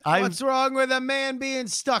 What's wrong with a man being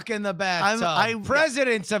stuck in the bathtub?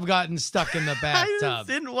 Presidents have gotten stuck in the bathtub. I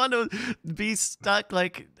didn't want to be stuck.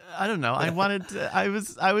 Like I don't know. I wanted. I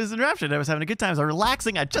was enraptured. I was having a good time. I was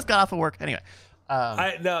relaxing. I just got off of work. Anyway.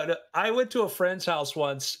 I went to a friend's house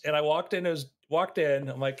once, and I walked in.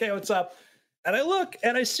 I'm like, "Hey, what's up?" And I look,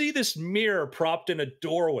 and I see this mirror propped in a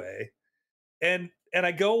doorway, and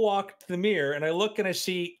I go walk to the mirror, and I look, and I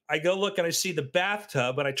see the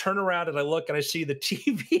bathtub, and I turn around, and I look, and I see the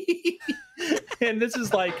TV. and this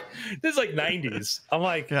is like 90s. I'm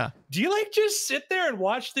like, Yeah. do you like just sit there and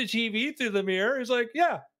watch the TV through the mirror? He's like,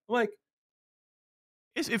 yeah. I'm like,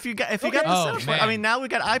 If you got the Okay. Oh, setup for it. I man. mean, now we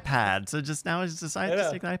got iPad, so just now I just decided I to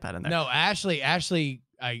know. take the iPad in there. No, Ashley,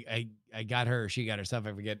 I got her. She got her stuff.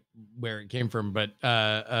 I forget where it came from, but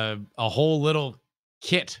a whole little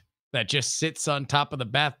kit that just sits on top of the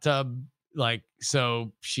bathtub, like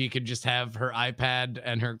so she could just have her iPad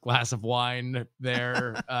and her glass of wine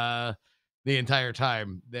there the entire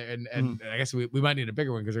time. And I guess we might need a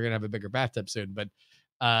bigger one because we're gonna have a bigger bathtub soon.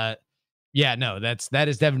 But yeah, no, that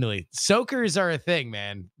is definitely soakers are a thing,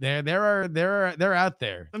 man. They're out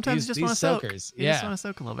there. Sometimes you just want to soak. You just Yeah, want to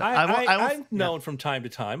soak a little bit. I've known from time to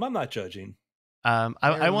time. I'm not judging.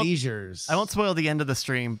 I won't. leisures. I won't spoil the end of the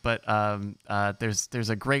stream, but there's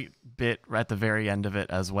a great bit right at the very end of it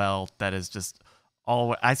as well that is just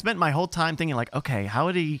all. I spent my whole time thinking like, okay, how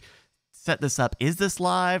would he set this up? Is this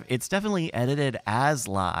live? It's definitely edited as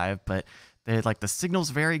live, but like the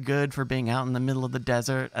signal's very good for being out in the middle of the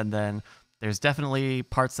desert, and then there's definitely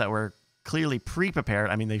parts that were clearly pre-prepared.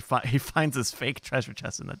 I mean, he finds this fake treasure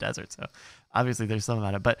chest in the desert, so obviously there's some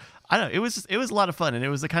about it. But I don't know. It was a lot of fun, and it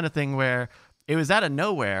was the kind of thing where it was out of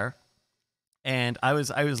nowhere. And I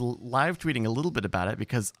was live tweeting a little bit about it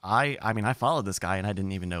because I mean I followed this guy and I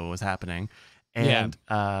didn't even know what was happening, and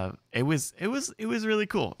it was really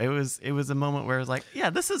cool. It was a moment where it was like, yeah,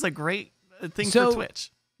 this is a great thing for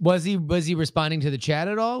Twitch. Was he responding to the chat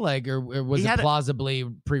at all, like, or was it plausibly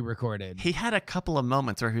pre-recorded? He had a couple of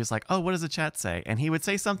moments where he was like, "Oh, what does the chat say?" And he would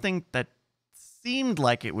say something that seemed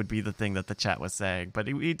like it would be the thing that the chat was saying, but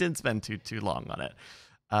he didn't spend too long on it.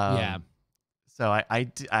 Yeah. So I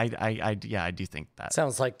do think that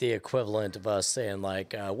Sounds like the equivalent of us saying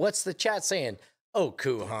like, "What's the chat saying?" "Oh,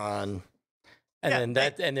 Kuhan," and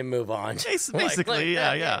then move on. Basically,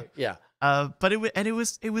 yeah. But it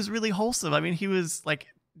was really wholesome. I mean, he was like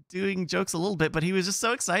doing jokes a little bit, but he was just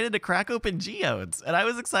so excited to crack open geodes, and I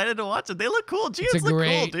was excited to watch it. They look cool. Geodes look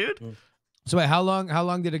cool, dude. So wait, how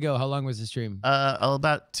long did it go? How long was the stream?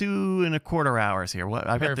 About 2.25 hours here. What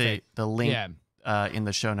I got the link in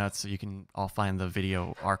the show notes, so you can all find the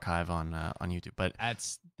video archive on YouTube. But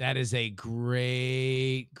that is a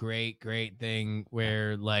great thing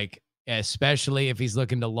where, like, especially if he's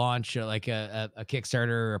looking to launch like a Kickstarter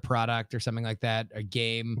or a product or something like that, a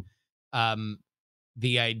game.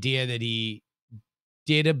 The idea that he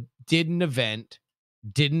did an event,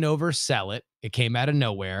 didn't oversell it. It came out of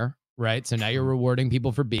nowhere, right? So now you're rewarding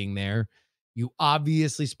people for being there. You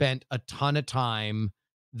obviously spent a ton of time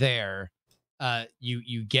there.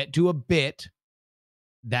 You get to a bit,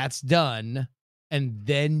 that's done, and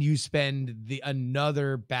then you spend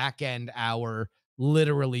another back end hour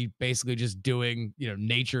literally basically just doing,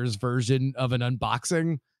 nature's version of an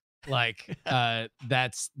unboxing. Like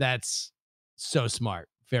that's so smart.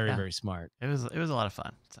 Very, very smart. It was a lot of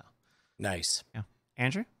fun. So Nice. yeah.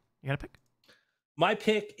 Andrew, you got a pick? My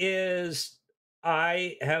pick is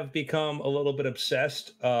I have become a little bit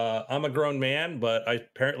obsessed. I'm a grown man, but I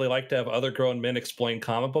apparently like to have other grown men explain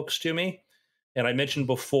comic books to me. And I mentioned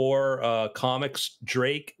before Comics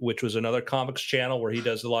Drake, which was another comics channel where he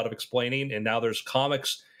does a lot of explaining. And now there's Comic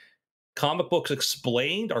Books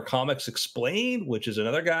Explained, or Comics Explained, which is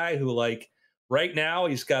another guy who, like, right now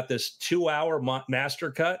he's got this 2-hour master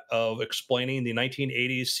cut of explaining the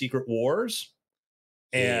 1980s Secret Wars.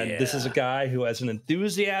 And this is a guy who has an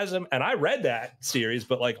enthusiasm. And I read that series,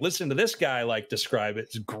 but like, listen to this guy like describe it.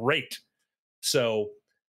 It's great. So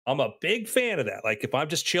I'm a big fan of that. Like, if I'm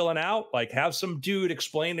just chilling out, like, have some dude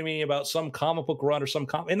explain to me about some comic book run or some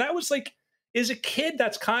comic. And that was like, as a kid,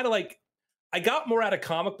 that's kind of like, I got more out of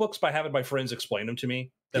comic books by having my friends explain them to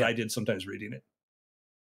me than I did sometimes reading it.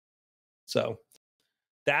 So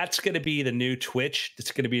that's going to be the new Twitch.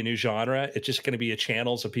 It's going to be a new genre. It's just going to be a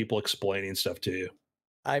channels of people explaining stuff to you.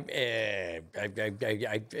 I'm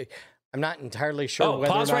not entirely sure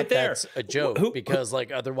whether or not right there. that's a joke, because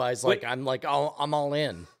like otherwise, like I'm like I'm all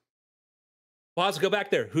in. Pause. Go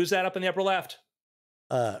back there. Who's that up in the upper left?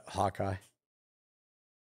 Hawkeye.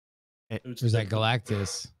 Who's that?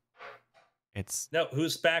 Galactus. It's no.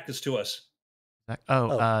 Whose back is to us?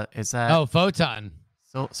 Is that? Oh, Photon.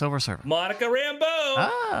 Silver Surfer. Monica Rambeau.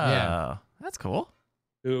 Oh, yeah, that's cool.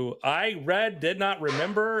 Who I did not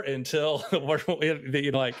remember until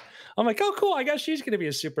like, I'm like, oh, cool. I guess she's going to be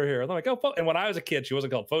a superhero. I'm like, oh, and when I was a kid, she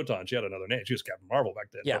wasn't called Photon. She had another name. She was Captain Marvel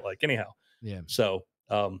back then. Yeah. But like, anyhow. Yeah. So,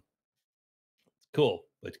 cool.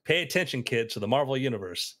 But pay attention, kids, to the Marvel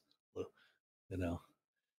universe. I'm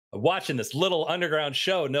watching this little underground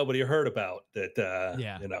show nobody heard about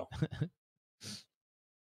that,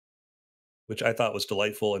 which I thought was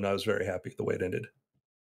delightful. And I was very happy the way it ended.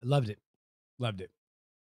 I loved it. Loved it.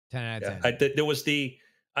 10 out of 10. There was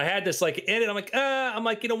I had this like in it. I'm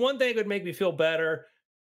like, one thing would make me feel better.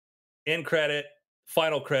 End credit,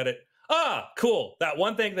 final credit. Cool. That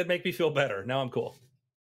one thing that make me feel better. Now I'm cool.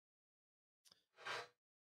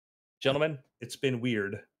 Gentlemen, it's been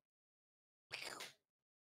weird.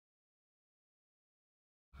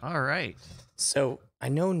 All right. So I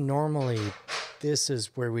know normally this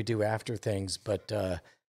is where we do after things, but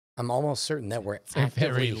I'm almost certain that we're actively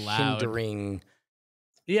very loud. hindering.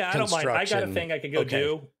 Yeah, I don't mind. I got a construction. thing I could go Okay.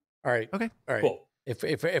 do. All right. Okay. All right. Cool.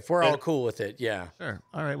 If we're all cool with it, yeah. Sure.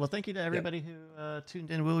 All right. Well, thank you to everybody who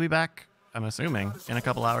tuned in. We'll be back, I'm assuming, in a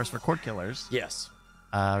couple hours for Cord Killers. Yes.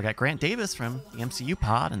 We got Grant Davis from the MCU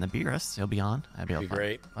Pod and the Beerus. He'll be on. That'd be,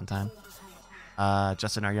 Great. Fun time.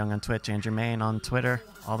 Justin R. Young on Twitch, Andrew Main on Twitter,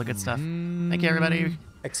 all the good stuff. Thank you, everybody.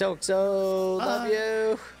 XOXO. Love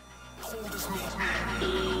you.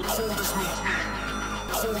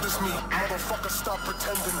 Motherfucker, stop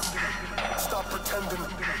pretending. Stop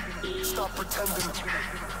pretending. Stop pretending.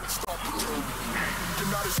 Stop pretending.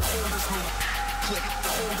 You're not as cold as me. Click,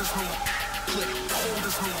 cold as me. Click, cold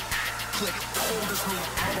as me. Click, cold as me.